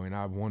 bro. And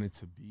I wanted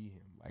to be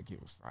him. Like,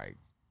 it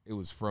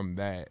was from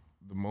that,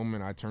 the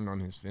moment I turned on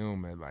his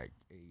film at like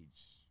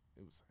age,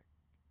 it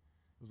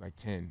was like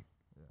 10.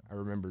 Yeah. I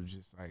remember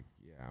just like,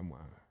 yeah, man,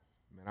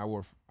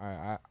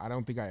 I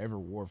don't think I ever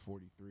wore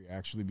 43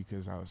 actually,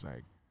 because I was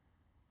like,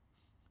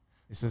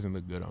 this doesn't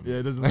look good on me. Yeah,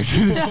 it doesn't like,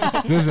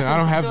 look good. I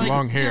don't have the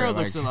long hair. Cyril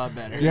like, looks a lot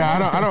better.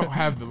 Yeah, I don't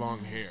have the long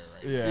hair,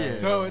 right? Yeah.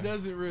 So it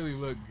doesn't really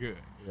look good.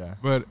 Yeah.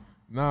 But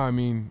no, I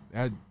mean,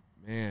 that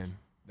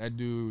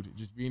dude,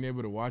 just being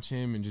able to watch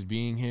him and just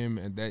being him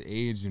at that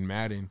age in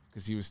Madden,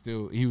 because he was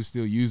still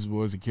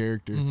usable as a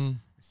character. Mm-hmm.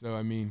 So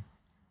I mean,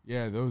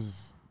 yeah, it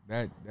was,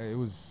 man,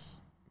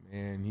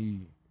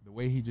 the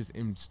way he just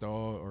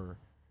installed or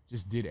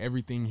just did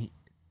everything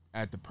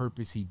at the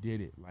purpose he did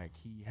it. Like,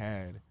 he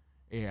had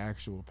a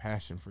actual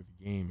passion for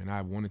the game, and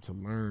I wanted to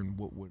learn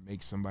what would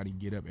make somebody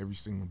get up every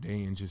single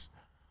day and just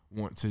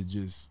want to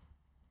just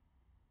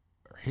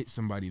hit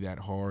somebody that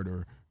hard,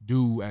 or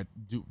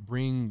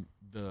bring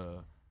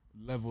the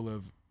level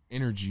of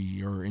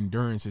energy or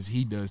endurance as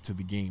he does to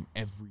the game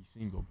every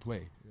single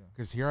play.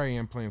 Because here I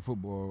am playing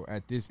football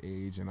at this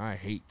age, and I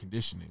hate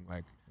conditioning.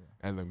 Like,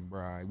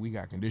 bro, we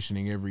got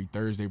conditioning every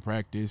Thursday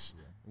practice.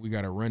 Yeah. We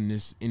got to run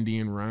this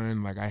Indian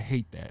run. Like, I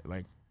hate that.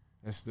 Like,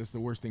 that's the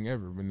worst thing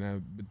ever.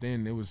 But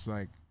then it was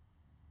like,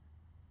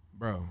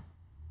 bro,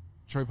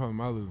 Troy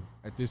Polamalu,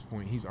 at this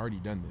point, he's already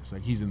done this.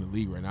 Like, he's in the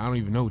league right now. I don't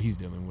even know what he's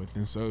dealing with.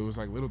 And so it was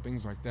like little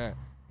things like that.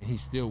 And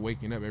he's still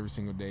waking up every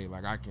single day.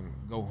 Like, I can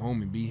go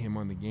home and beat him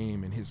on the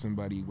game and hit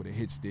somebody with a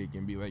hit stick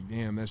and be like,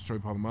 damn, that's Troy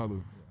Polamalu.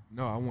 Yeah.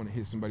 No, I want to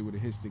hit somebody with a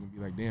hit stick and be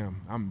like,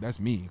 damn, that's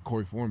me,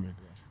 Corey Foreman,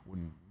 with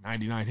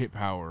 99 hit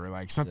power, or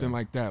like something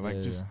like that. Like,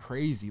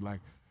 crazy. Like,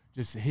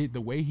 just hit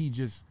the way he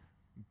just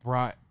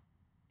brought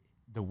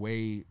the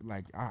way,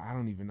 like, I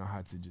don't even know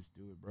how to just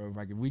do it, bro.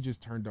 Like, if we just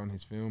turned on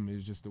his film, it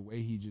was just the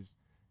way he just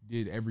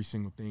did every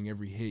single thing,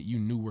 every hit. You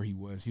knew where he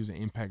was. He was an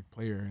impact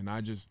player, and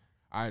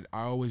I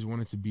always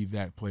wanted to be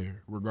that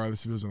player,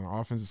 regardless if it was on the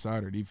offensive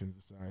side or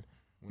defensive side.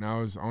 When I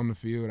was on the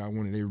field, I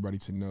wanted everybody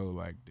to know,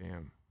 like,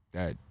 damn,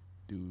 that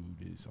dude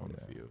is on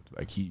the field.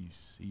 Like,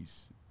 he's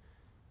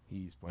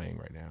playing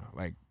right now.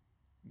 Like,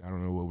 I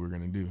don't know what we're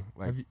gonna do.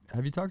 Like,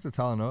 have you talked to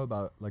Talanoa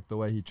about like the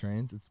way he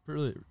trains? It's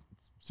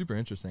super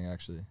interesting,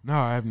 actually. No,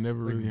 I have never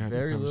really had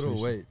very little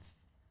weights.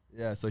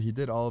 Yeah, so he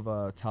did all of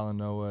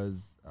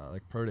Talanoa's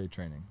like pro day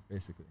training,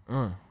 basically.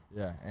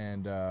 Yeah,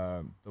 and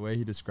the way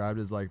he described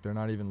it is like they're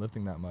not even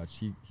lifting that much.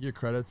 He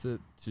accredits it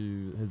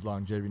to his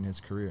longevity in his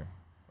career.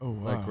 Oh,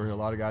 wow. Like, where a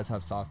lot of guys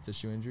have soft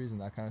tissue injuries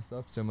and that kind of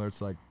stuff, similar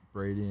to like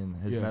Brady and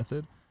his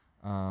method.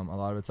 A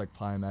lot of it's like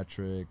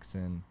plyometrics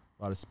and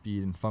a lot of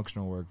speed and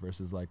functional work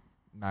versus like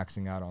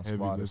maxing out on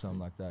squat or something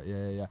like that.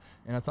 Yeah.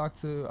 And I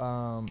talked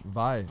to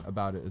Vi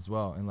about it as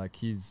well, and like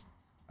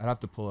I'd have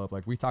to pull up,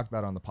 like, we talked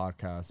about it on the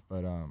podcast,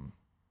 but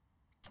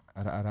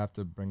I'd have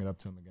to bring it up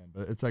to him again.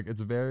 But it's like, it's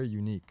very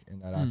unique in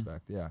that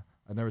aspect. Yeah,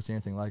 I've never seen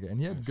anything like it, and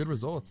he had good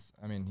results.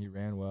 I mean, he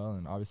ran well,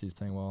 and obviously he's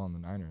playing well on the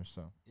Niners.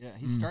 So yeah,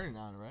 he's starting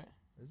now, right?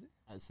 Is he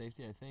at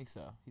safety? I think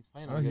so. He's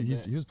playing.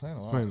 He was playing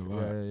a lot. Playing a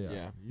lot.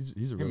 Yeah.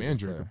 He's a really him and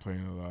good Drake player. are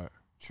playing a lot.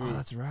 True. Oh,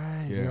 that's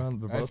right. Yeah.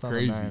 They're both on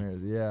the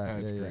Niners. Yeah.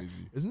 That's crazy.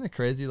 Isn't it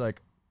crazy,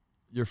 like,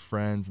 your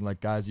friends and like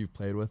guys you've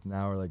played with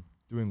now are like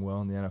doing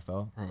well in the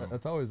NFL. Bro.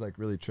 That's always like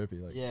really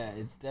trippy. Like Yeah,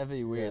 it's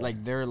definitely weird. Yeah.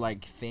 Like they're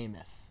like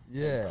famous.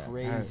 Yeah.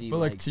 Like, crazy. But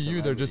like to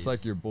you, they're just like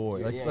celebrities. your boy.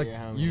 Yeah, Like yeah, like your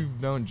homie.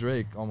 you've known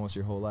Drake almost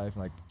your whole life,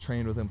 and like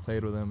trained with him,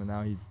 played with him, and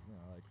now he's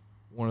like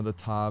one of the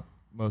top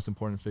most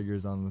important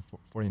figures on the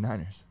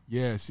 49ers.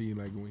 Yeah, see,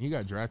 like when he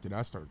got drafted,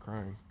 I started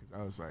crying because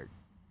I was like,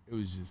 it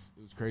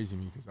was crazy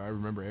to me because I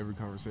remember every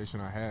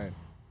conversation I had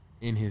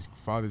in his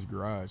father's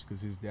garage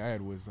because his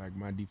dad was like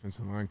my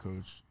defensive line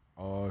coach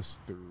all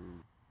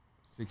through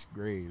 6th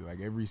grade. Like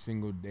every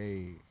single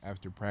day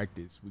after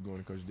practice, we going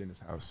to Coach Dennis'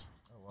 house.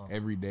 Oh wow.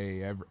 Every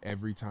day,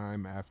 every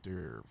time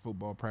after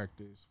football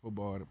practice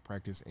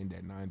end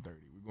at 9:30.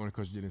 We're going to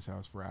Coach Dennis'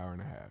 house for an hour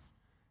and a half.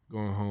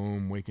 Going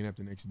home, waking up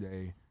the next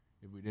day.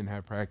 If we didn't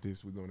have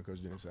practice, we're going to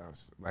Coach Dennis'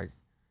 house. Like,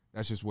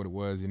 that's just what it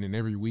was. And then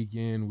every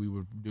weekend we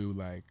would do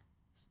like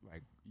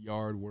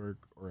yard work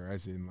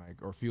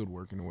or field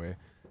work in a way.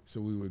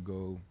 So we would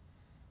go,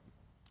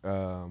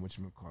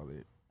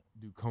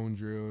 do cone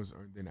drills,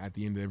 or then at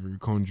the end of every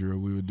cone drill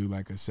we would do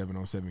like a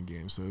 7-on-7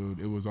 game. So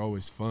it was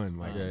always fun.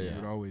 Like it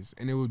would always,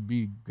 and it would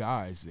be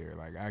guys there,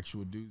 like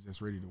actual dudes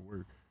that's ready to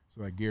work.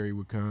 So like Gary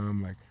would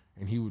come, like,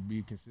 and he would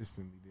be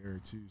consistently there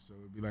too. So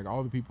it'd be like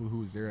all the people who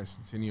was there at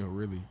Centennial,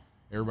 really,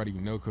 everybody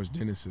would know Coach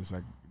Dennis is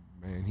like,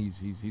 man,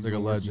 he's like a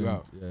legend.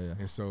 out. Yeah.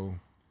 And so,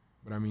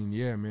 but I mean,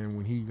 yeah, man,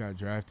 when he got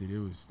drafted, it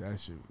was that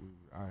shit.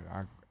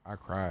 I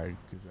cried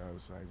because I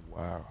was like,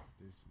 wow,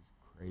 this is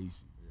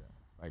crazy. Yeah.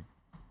 Like,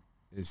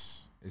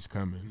 it's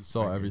coming. You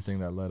saw Like, everything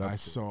that led up to I it.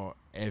 saw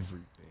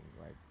everything.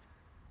 Like,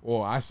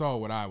 well, I saw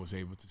what I was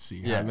able to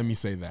see. Yeah. Let me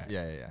say that.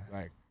 Yeah.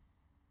 Like,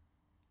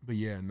 but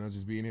yeah, no,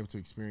 just being able to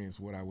experience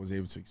what I was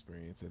able to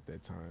experience at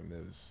that time,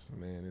 that was,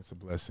 man, it's a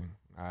blessing.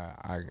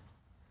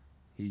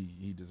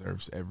 He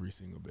deserves every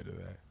single bit of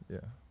that. Yeah.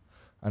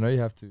 I know you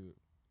have to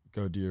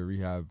go do your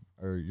rehab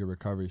or your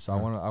recovery. So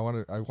I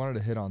wanted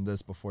to hit on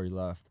this before you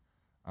left.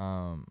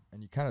 And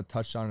you kind of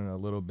touched on it a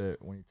little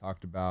bit when you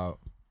talked about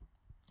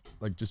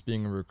like just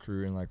being a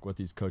recruit and like what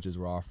these coaches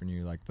were offering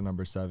you, like the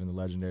number 7, the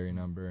legendary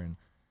number, and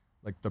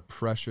like the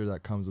pressure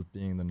that comes with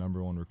being the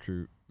number 1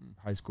 recruit,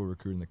 high school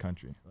recruit in the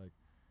country. Like,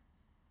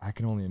 I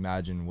can only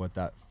imagine what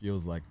that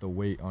feels like, the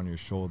weight on your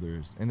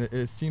shoulders. And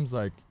it seems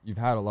like you've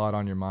had a lot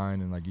on your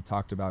mind, and like you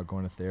talked about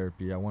going to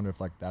therapy. I wonder if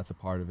like that's a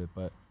part of it.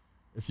 But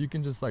if you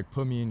can just like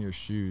put me in your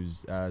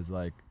shoes as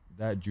like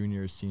that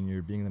junior or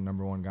senior, being the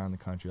number 1 guy in the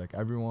country, like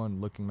everyone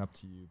looking up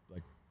to you,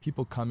 like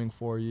people coming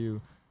for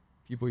you,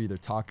 people either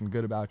talking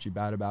good about you,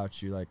 bad about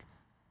you, like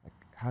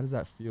how does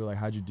that feel? Like,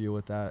 how'd you deal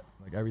with that?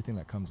 Like everything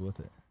that comes with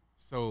it.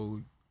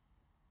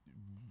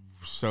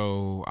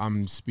 So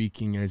I'm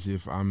speaking as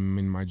if I'm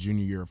in my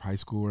junior year of high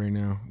school right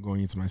now, going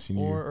into my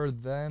senior year. Or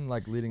then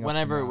like leading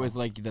Whenever up it to was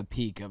like the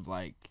peak of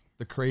like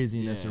the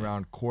craziness Yeah.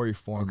 around Corey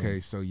Foreman. Okay,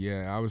 so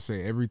yeah, I would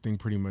say everything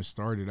pretty much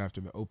started after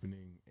the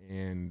opening,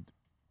 and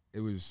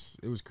it was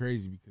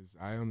crazy because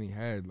I only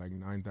had like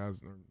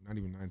 9,000, or not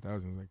even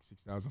 9,000, like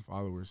 6,000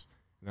 followers,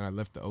 and then I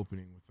left the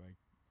opening with like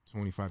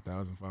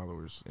 25,000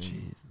 followers. And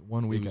Jeez,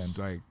 one it weekend. was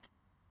like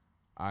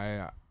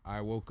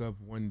I woke up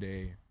one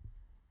day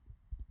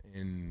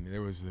and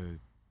there was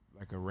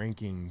a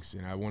rankings,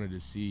 and I wanted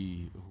to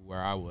see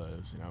where I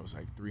was, and I was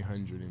like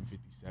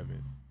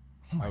 357th.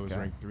 I was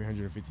ranked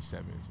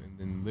 357th, and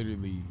then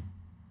literally,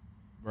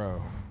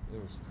 bro,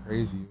 it was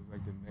crazy. It was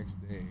like the next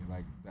day,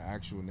 like the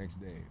actual next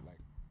day. Like,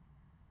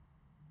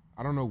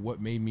 I don't know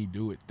what made me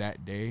do it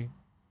that day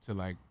to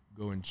like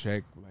go and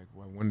check. Like,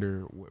 well, I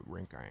wonder what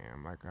rank I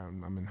am. Like,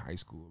 I'm in high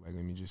school. Like,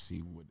 let me just see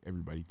what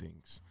everybody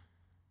thinks.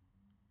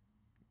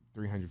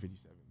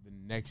 357. The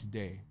next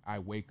day, I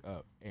wake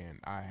up and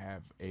I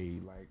have a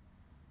like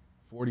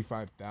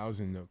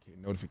 45,000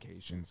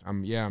 notifications.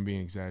 I'm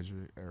being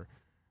exaggerated, or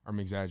I'm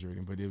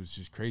exaggerating, but it was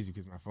just crazy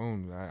because my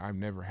phone, I've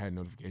never had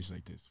notifications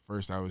like this.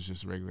 First, I was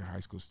just a regular high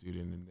school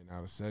student, and then all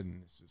of a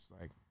sudden, it's just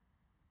like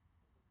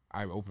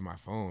I open my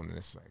phone and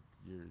it's like,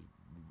 you're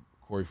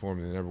Corey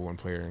Foreman, the number 1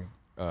 player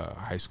in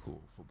high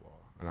school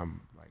football, and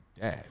I'm like,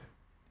 Dad,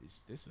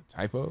 is this a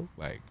typo?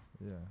 Like,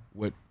 Yeah.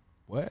 what?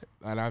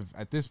 And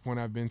at this point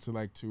I've been to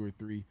like 2 or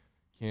 3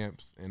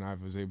 camps, and I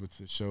was able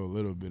to show a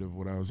little bit of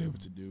what I was able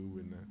to do.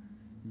 And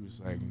he was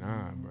like,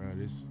 "Nah, bro,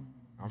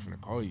 I'm finna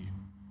call you."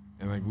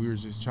 And like we were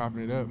just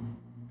chopping it up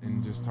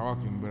and just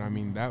talking. But I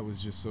mean, that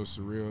was just so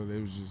surreal. It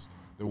was just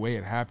the way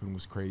it happened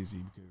was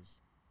crazy because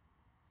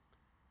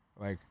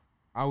like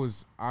I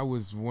was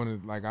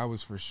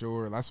for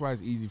sure. That's why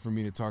it's easy for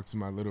me to talk to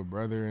my little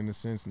brother in a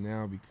sense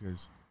now,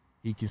 because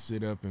he can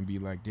sit up and be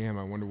like, damn,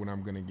 I wonder when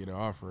I'm going to get an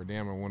offer. Or,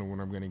 damn, I wonder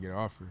when I'm going to get an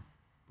offer.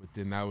 But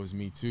then that was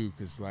me too,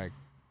 because, like,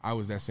 I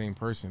was that same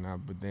person.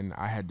 But then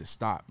I had to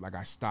stop. Like,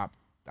 I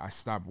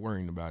stopped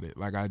worrying about it.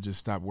 Like, I just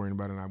stopped worrying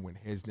about it, and I went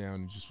heads down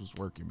and just was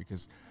working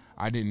because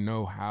I didn't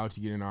know how to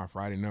get an offer.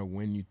 I didn't know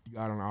when you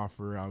got an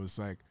offer. I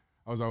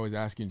was always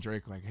asking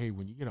Drake, like, hey,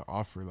 when you get an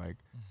offer, like,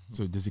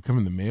 so does it come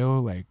in the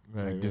mail? Like,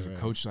 does a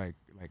coach, like,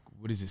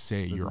 what does it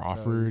say? Does You're it tell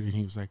offered? you? And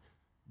he was like,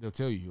 they'll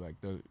tell you.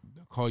 Like, they'll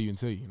call you and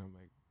tell you. And I'm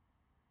like,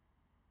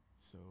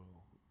 so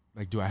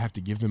like, do I have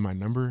to give them my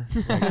number?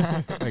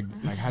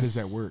 Like how does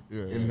that work?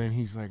 Yeah, and then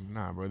he's like,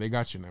 nah, bro, they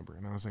got your number.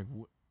 And I was like,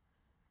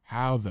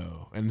 how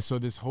though? And so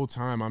this whole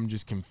time I'm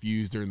just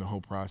confused during the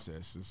whole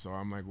process. And so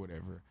I'm like,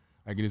 whatever.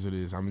 Like, it is what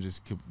it is. I'm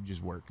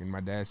just work. And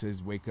my dad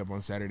says, wake up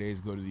on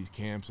Saturdays, go to these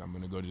camps. I'm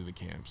going to go to the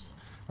camps.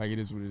 Like, it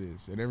is what it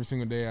is. And every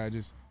single day I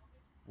just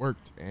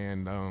worked.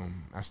 And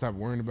I stopped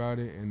worrying about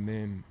it. And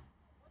then,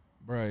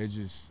 bro, it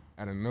just,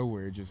 out of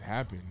nowhere, it just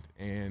happened.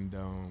 And,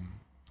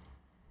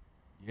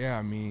 yeah,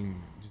 I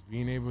mean, just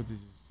being able to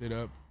just sit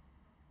up.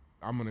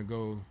 I'm going to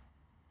go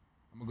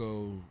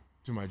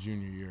to my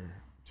junior year,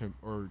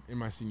 or in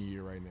my senior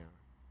year right now.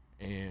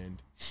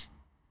 And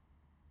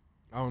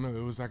I don't know.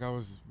 It was like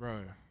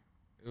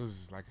it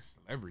was like a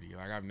celebrity.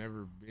 Like, I've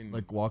never been.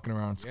 Like walking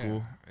around school.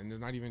 Yeah, and it's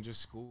not even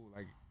just school.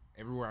 Like,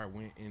 everywhere I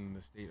went in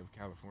the state of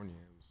California,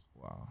 it was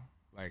Wow.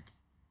 like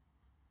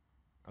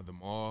the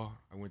mall.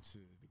 I went to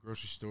the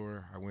grocery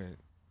store. I went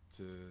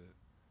to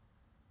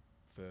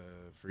the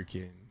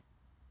freaking.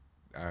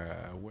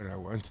 When I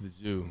went to the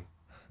zoo,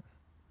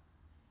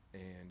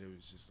 and it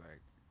was just like,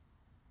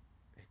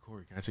 "Hey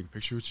Corey, can I take a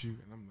picture with you?"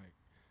 And I'm like,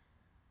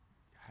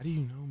 "How do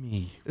you know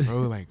me,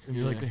 bro? Like, And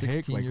you're like what the heck?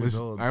 16 Like, years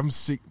old. I'm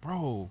sick,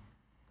 bro."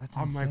 That's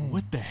I'm insane. like,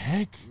 what the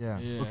heck? Yeah.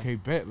 Okay,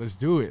 bet. Let's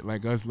do it.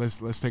 Like,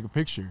 let's take a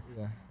picture.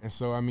 Yeah. And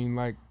so, I mean,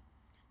 like,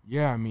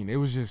 yeah, I mean, it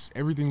was just,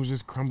 everything was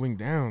just crumbling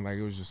down. Like,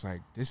 it was just like,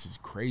 this is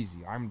crazy.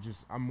 I'm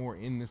more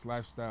in this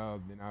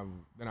lifestyle than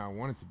I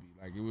wanted to be.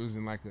 Like, it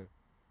wasn't like a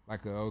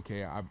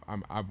okay,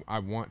 I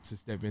want to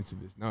step into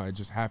this. No, it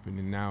just happened,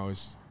 and now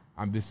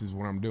this is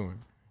what I'm doing.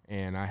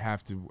 And I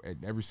have to,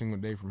 every single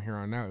day from here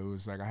on out, it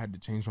was like I had to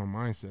change my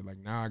mindset. Like,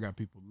 now I got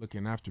people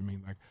looking after me.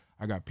 Like,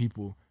 I got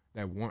people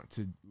that want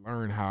to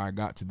learn how I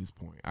got to this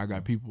point. I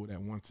got people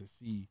that want to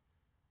see,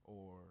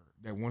 or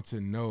that want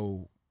to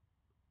know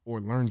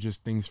or learn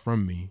just things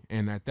from me.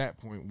 And at that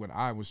point, what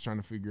I was trying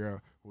to figure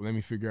out, well, let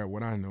me figure out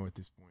what I know at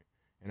this point.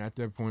 And at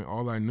that point,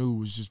 all I knew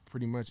was just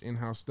pretty much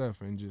in-house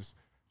stuff, and just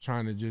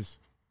trying to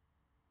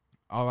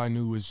all I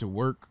knew was to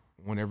work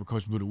whenever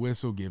coach blew the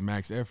whistle, give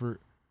max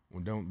effort.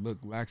 When don't look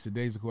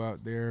lackadaisical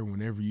out there.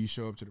 Whenever you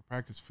show up to the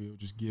practice field,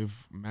 just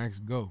give max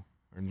go.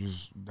 And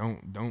just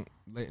don't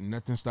let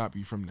nothing stop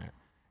you from that.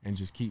 And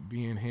just keep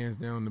being hands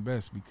down the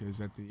best, because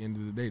at the end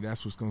of the day,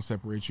 that's what's going to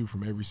separate you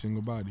from every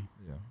single body.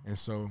 Yeah. And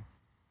so,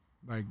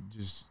 like,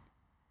 just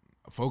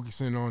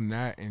focusing on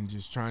that and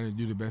just trying to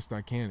do the best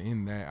I can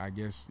in that, I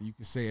guess you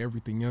could say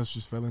everything else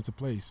just fell into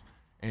place.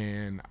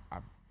 And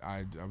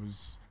I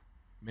was,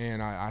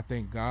 man, I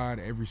thank God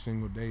every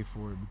single day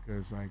for it,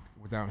 because, like,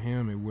 without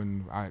him,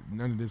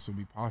 none of this would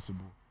be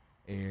possible.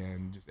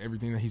 And just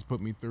everything that he's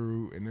put me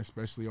through, and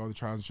especially all the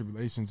trials and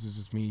tribulations, is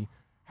just me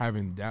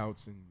having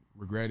doubts and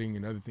regretting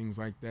and other things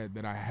like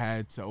that I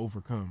had to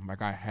overcome.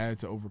 Like, I had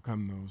to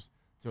overcome those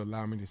to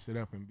allow me to sit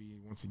up and be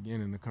once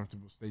again in a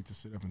comfortable state to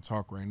sit up and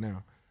talk right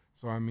now.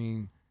 So, I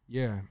mean,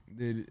 yeah,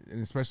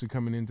 and especially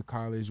coming into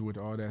college with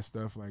all that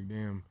stuff, like,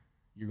 damn,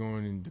 you're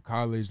going into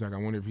college. Like, I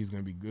wonder if he's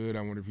going to be good.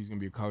 I wonder if he's going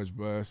to be a college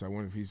bust. I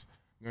wonder if he's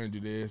going to do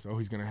this. Oh,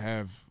 he's going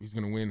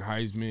to win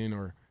Heisman,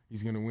 or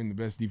he's going to win the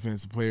best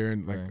defensive player,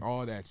 and, like, Right.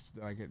 all that.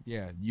 Like,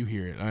 yeah, you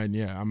hear it. And,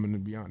 yeah, I'm going to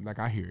be honest. Like,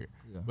 I hear it.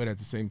 Yeah. But at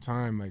the same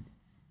time, like,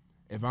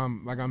 if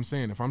I'm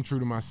true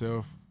to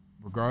myself,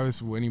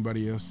 regardless of what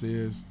anybody else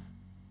says,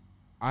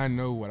 I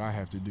know what I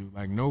have to do.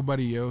 Like,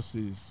 nobody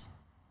else's,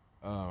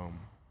 I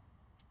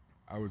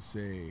would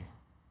say,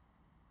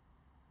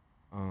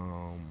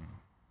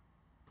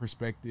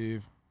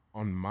 perspective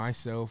on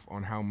myself,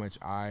 on how much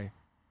I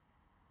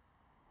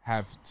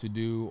have to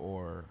do,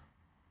 or,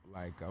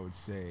 like, I would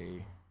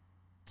say,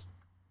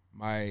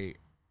 my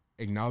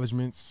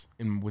acknowledgments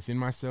within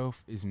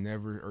myself is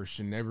never, or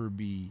should never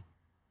be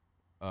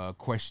a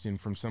question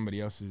from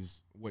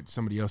what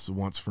somebody else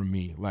wants from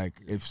me.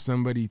 Like, if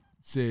somebody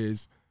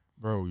says,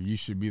 bro, you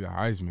should be the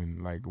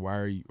Heisman, like, why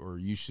are you, or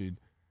you should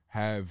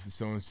have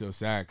so-and-so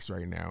sacks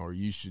right now, or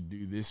you should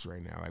do this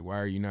right now, like, why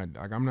are you not,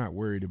 like, I'm not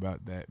worried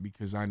about that,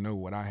 because I know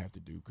what I have to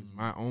do, because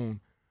my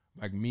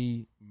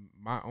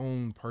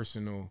own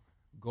personal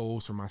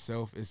goals for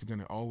myself is going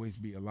to always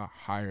be a lot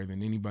higher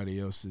than anybody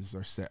else's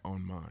are set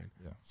on mine.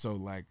 Yeah. So,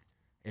 like,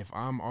 if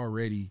I'm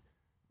already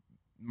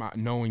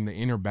knowing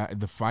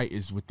the fight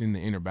is within the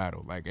inner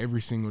battle, like, every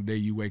single day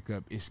you wake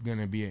up, it's going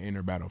to be an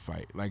inner battle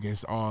fight. Like,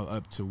 it's all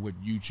up to what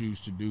you choose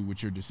to do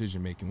with your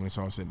decision making when it's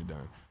all said and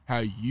done, how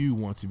you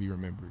want to be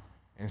remembered.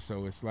 And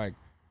so it's like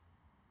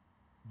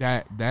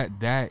that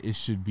it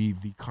should be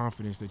the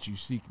confidence that you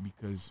seek,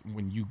 because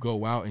when you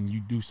go out and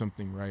you do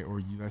something right,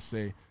 or let's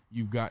say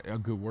you got a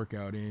good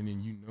workout in,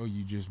 and you know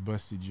you just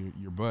busted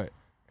your butt,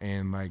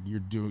 and, like, you're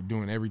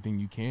doing everything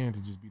you can to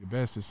just be the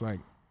best, it's like,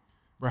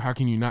 bro, how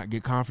can you not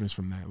get confidence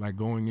from that? Like,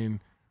 going in,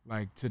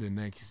 like, to the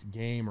next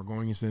game, or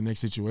going into the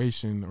next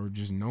situation, or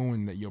just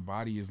knowing that your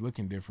body is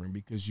looking different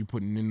because you're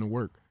putting in the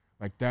work.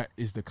 Like, that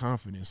is the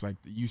confidence. Like,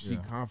 you see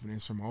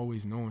confidence from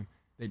always knowing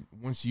that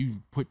once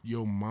you put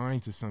your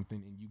mind to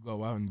something and you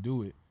go out and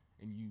do it,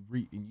 and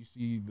you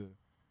see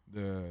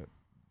the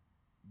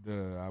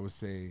I would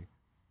say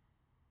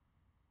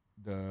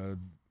the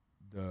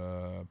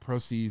the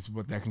proceeds,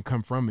 what that can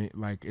come from it,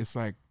 like it's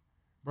like,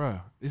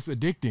 bruh, it's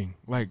addicting.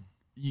 Like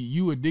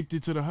you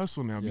addicted to the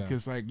hustle now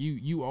because like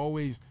you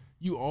always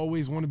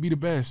want to be the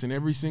best in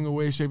every single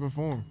way, shape, and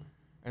form.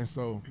 And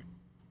so,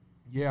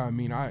 yeah, I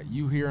mean,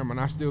 you hear him, and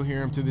I still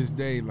hear him to this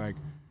day. Like,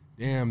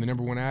 damn, the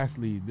number one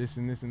athlete, this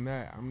and this and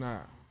that. I'm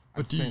not.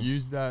 But do you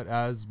use that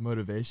as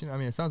motivation? I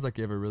mean, it sounds like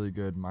you have a really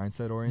good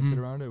mindset oriented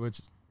around it, which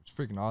is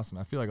freaking awesome.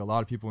 I feel like a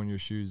lot of people in your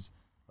shoes,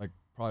 like,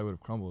 probably would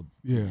have crumbled.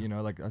 Yeah. You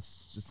know, like,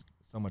 that's just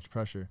so much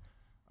pressure.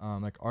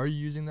 Like, are you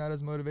using that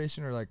as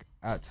motivation, or like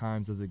at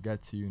times does it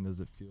get to you and does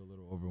it feel a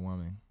little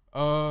overwhelming?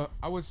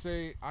 I would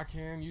say I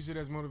can use it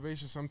as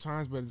motivation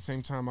sometimes, but at the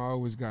same time,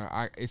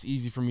 it's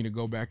easy for me to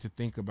go back to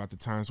think about the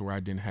times where I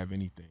didn't have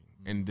anything,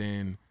 and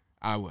then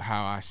how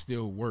I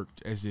still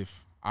worked as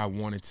if I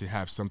wanted to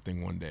have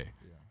something one day.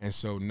 And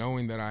so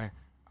knowing that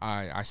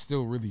I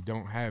still really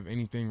don't have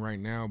anything right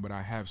now, but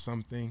I have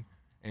something,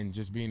 and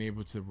just being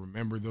able to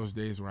remember those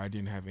days where I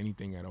didn't have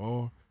anything at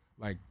all,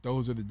 like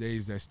those are the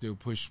days that still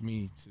push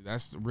me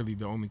that's really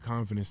the only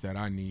confidence that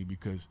I need,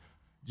 because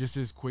just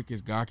as quick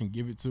as God can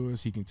give it to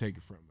us, he can take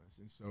it from us.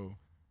 And so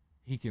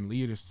he can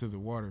lead us to the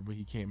water, but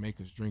he can't make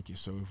us drink it.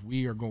 So if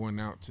we are going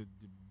out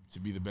to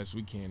be the best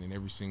we can in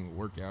every single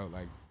workout,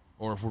 like,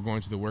 or if we're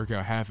going to the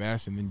workout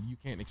half-assed, then you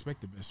can't expect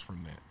the best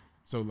from that.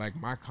 So, like,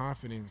 my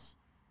confidence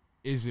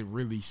isn't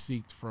really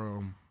seeked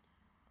from,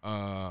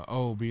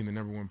 being the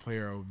number one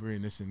player or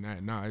being this and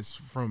that. No, it's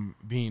from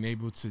being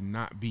able to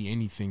not be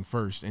anything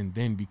first and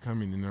then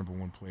becoming the number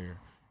one player,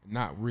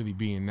 not really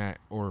being that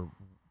or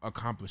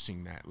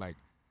accomplishing that. Like,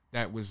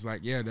 that was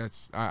like, yeah,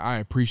 I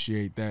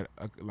appreciate that,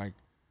 like,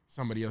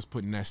 somebody else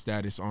putting that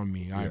status on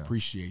me. I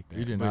appreciate that.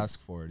 You didn't ask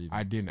for it even.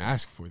 I didn't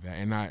ask for that.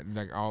 And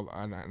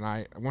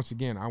I once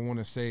again, I want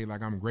to say,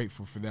 like, I'm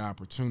grateful for that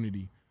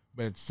opportunity.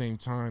 But at the same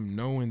time,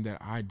 knowing that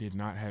I did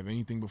not have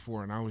anything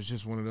before, and I was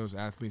just one of those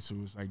athletes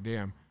who was like,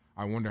 damn,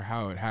 I wonder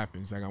how it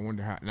happens. Like, I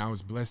wonder how, and I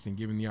was blessed and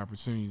given the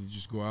opportunity to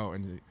just go out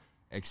and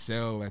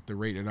excel at the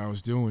rate that I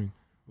was doing.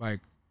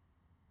 Like,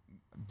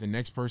 the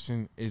next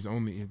person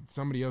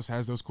somebody else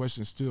has those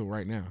questions still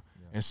right now.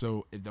 Yeah. And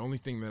so the only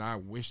thing that I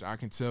wish I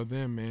can tell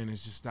them, man,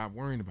 is just stop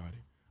worrying about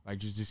it. Like,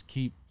 just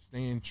keep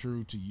staying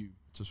true to you.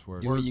 Just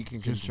work. Do what you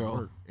can control.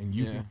 Work. And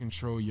you can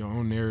control your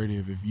own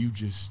narrative if you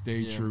just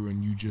stay true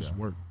and you just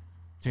work.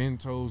 10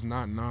 toes,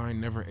 not 9,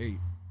 never 8.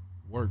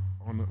 Work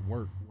on the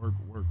work,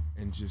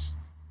 and just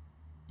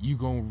you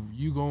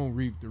gon'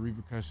 reap the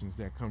repercussions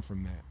that come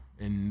from that.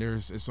 And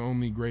it's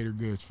only greater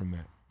goods from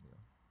that. Yeah,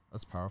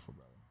 that's powerful,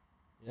 brother.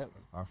 Yep,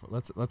 that's powerful.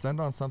 Let's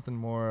end on something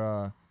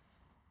more,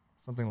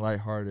 something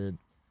lighthearted.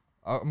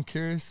 I'm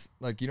curious,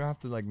 like, you don't have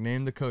to like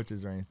name the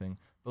coaches or anything,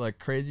 but like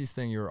craziest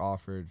thing you were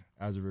offered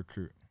as a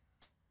recruit.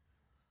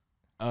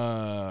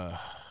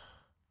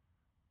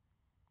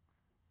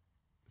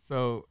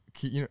 So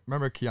you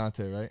remember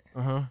Keontae, right?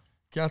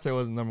 Keontae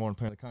wasn't the number one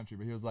player in the country,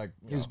 but he was like,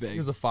 he was big. He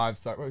was a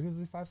 5-star. What, he was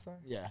a 5-star?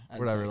 Yeah,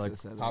 whatever, like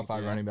top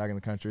 5 running back in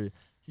the country.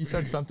 He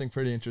said something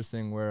pretty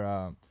interesting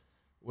where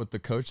what the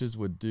coaches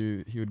would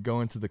do, he would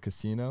go into the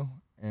casino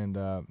and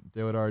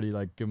they would already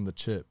like give him the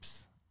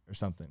chips or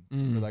something.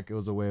 So like it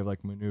was a way of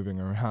like maneuvering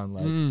around,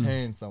 like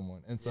paying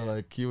someone. And so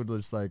like he would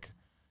just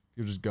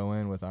go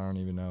in with, I don't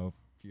even know,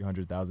 a few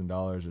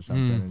 $100,000 or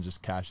something and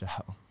just cash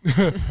out.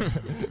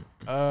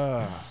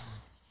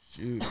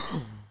 Shoot.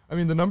 I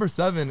mean, the number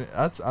 7,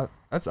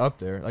 that's up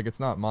there. Like, it's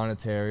not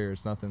monetary or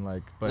something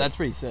like, but that's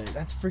pretty sick.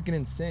 That's freaking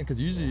insane, because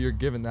usually you're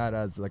given that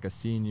as like a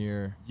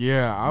senior.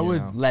 Yeah, I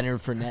would know. Leonard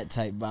Fournette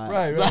type vibe.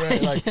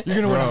 Right. Like, you're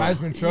gonna win a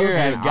Heisman Trophy. You're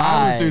a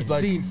guy. Dude's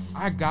like, see,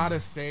 I gotta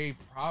say,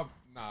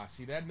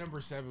 see, that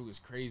number 7 was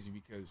crazy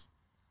because,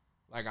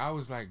 like, I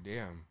was like,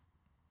 damn,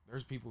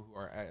 there's people who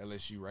are at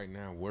LSU right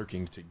now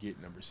working to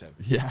get number 7.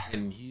 Yeah.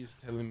 And he's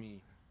telling me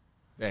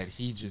that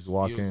he just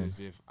walk feels in. as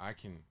if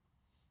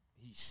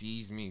he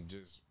sees me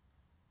just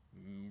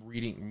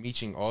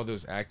reaching all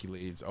those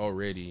accolades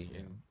already,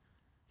 and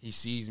he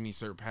sees me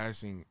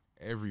surpassing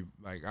every,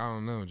 like, I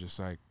don't know, just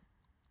like,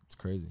 it's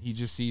crazy. He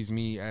just sees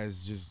me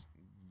as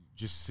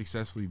just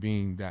successfully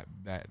being that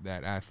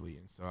athlete,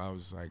 and so I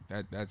was like,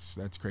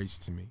 that's crazy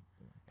to me,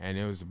 and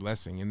it was a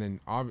blessing. And then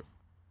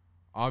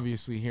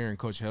obviously hearing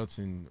Coach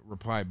Helton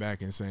reply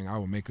back and saying, "I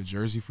will make a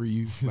jersey for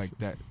you," like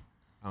that.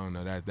 I don't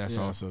know, that's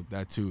also,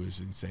 that too is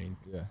insane.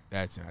 Yeah,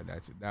 that's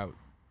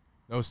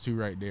those two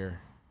right there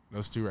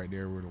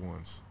were the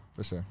ones.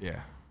 For sure. Yeah.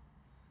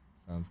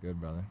 Sounds good,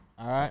 brother.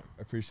 All right.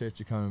 I appreciate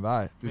you coming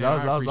by. Dude,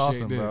 Man, that was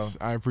awesome, this.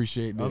 bro. I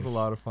appreciate this. That was a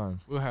lot of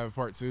fun. We'll have a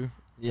part 2.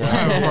 Yeah.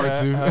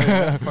 Part 2.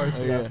 Part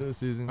 2 after the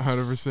season.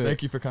 100%.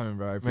 Thank you for coming,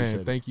 bro. I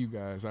appreciate it. Thank you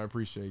guys. I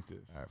appreciate this.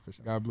 All right, for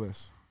sure. God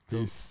bless.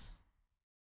 Peace.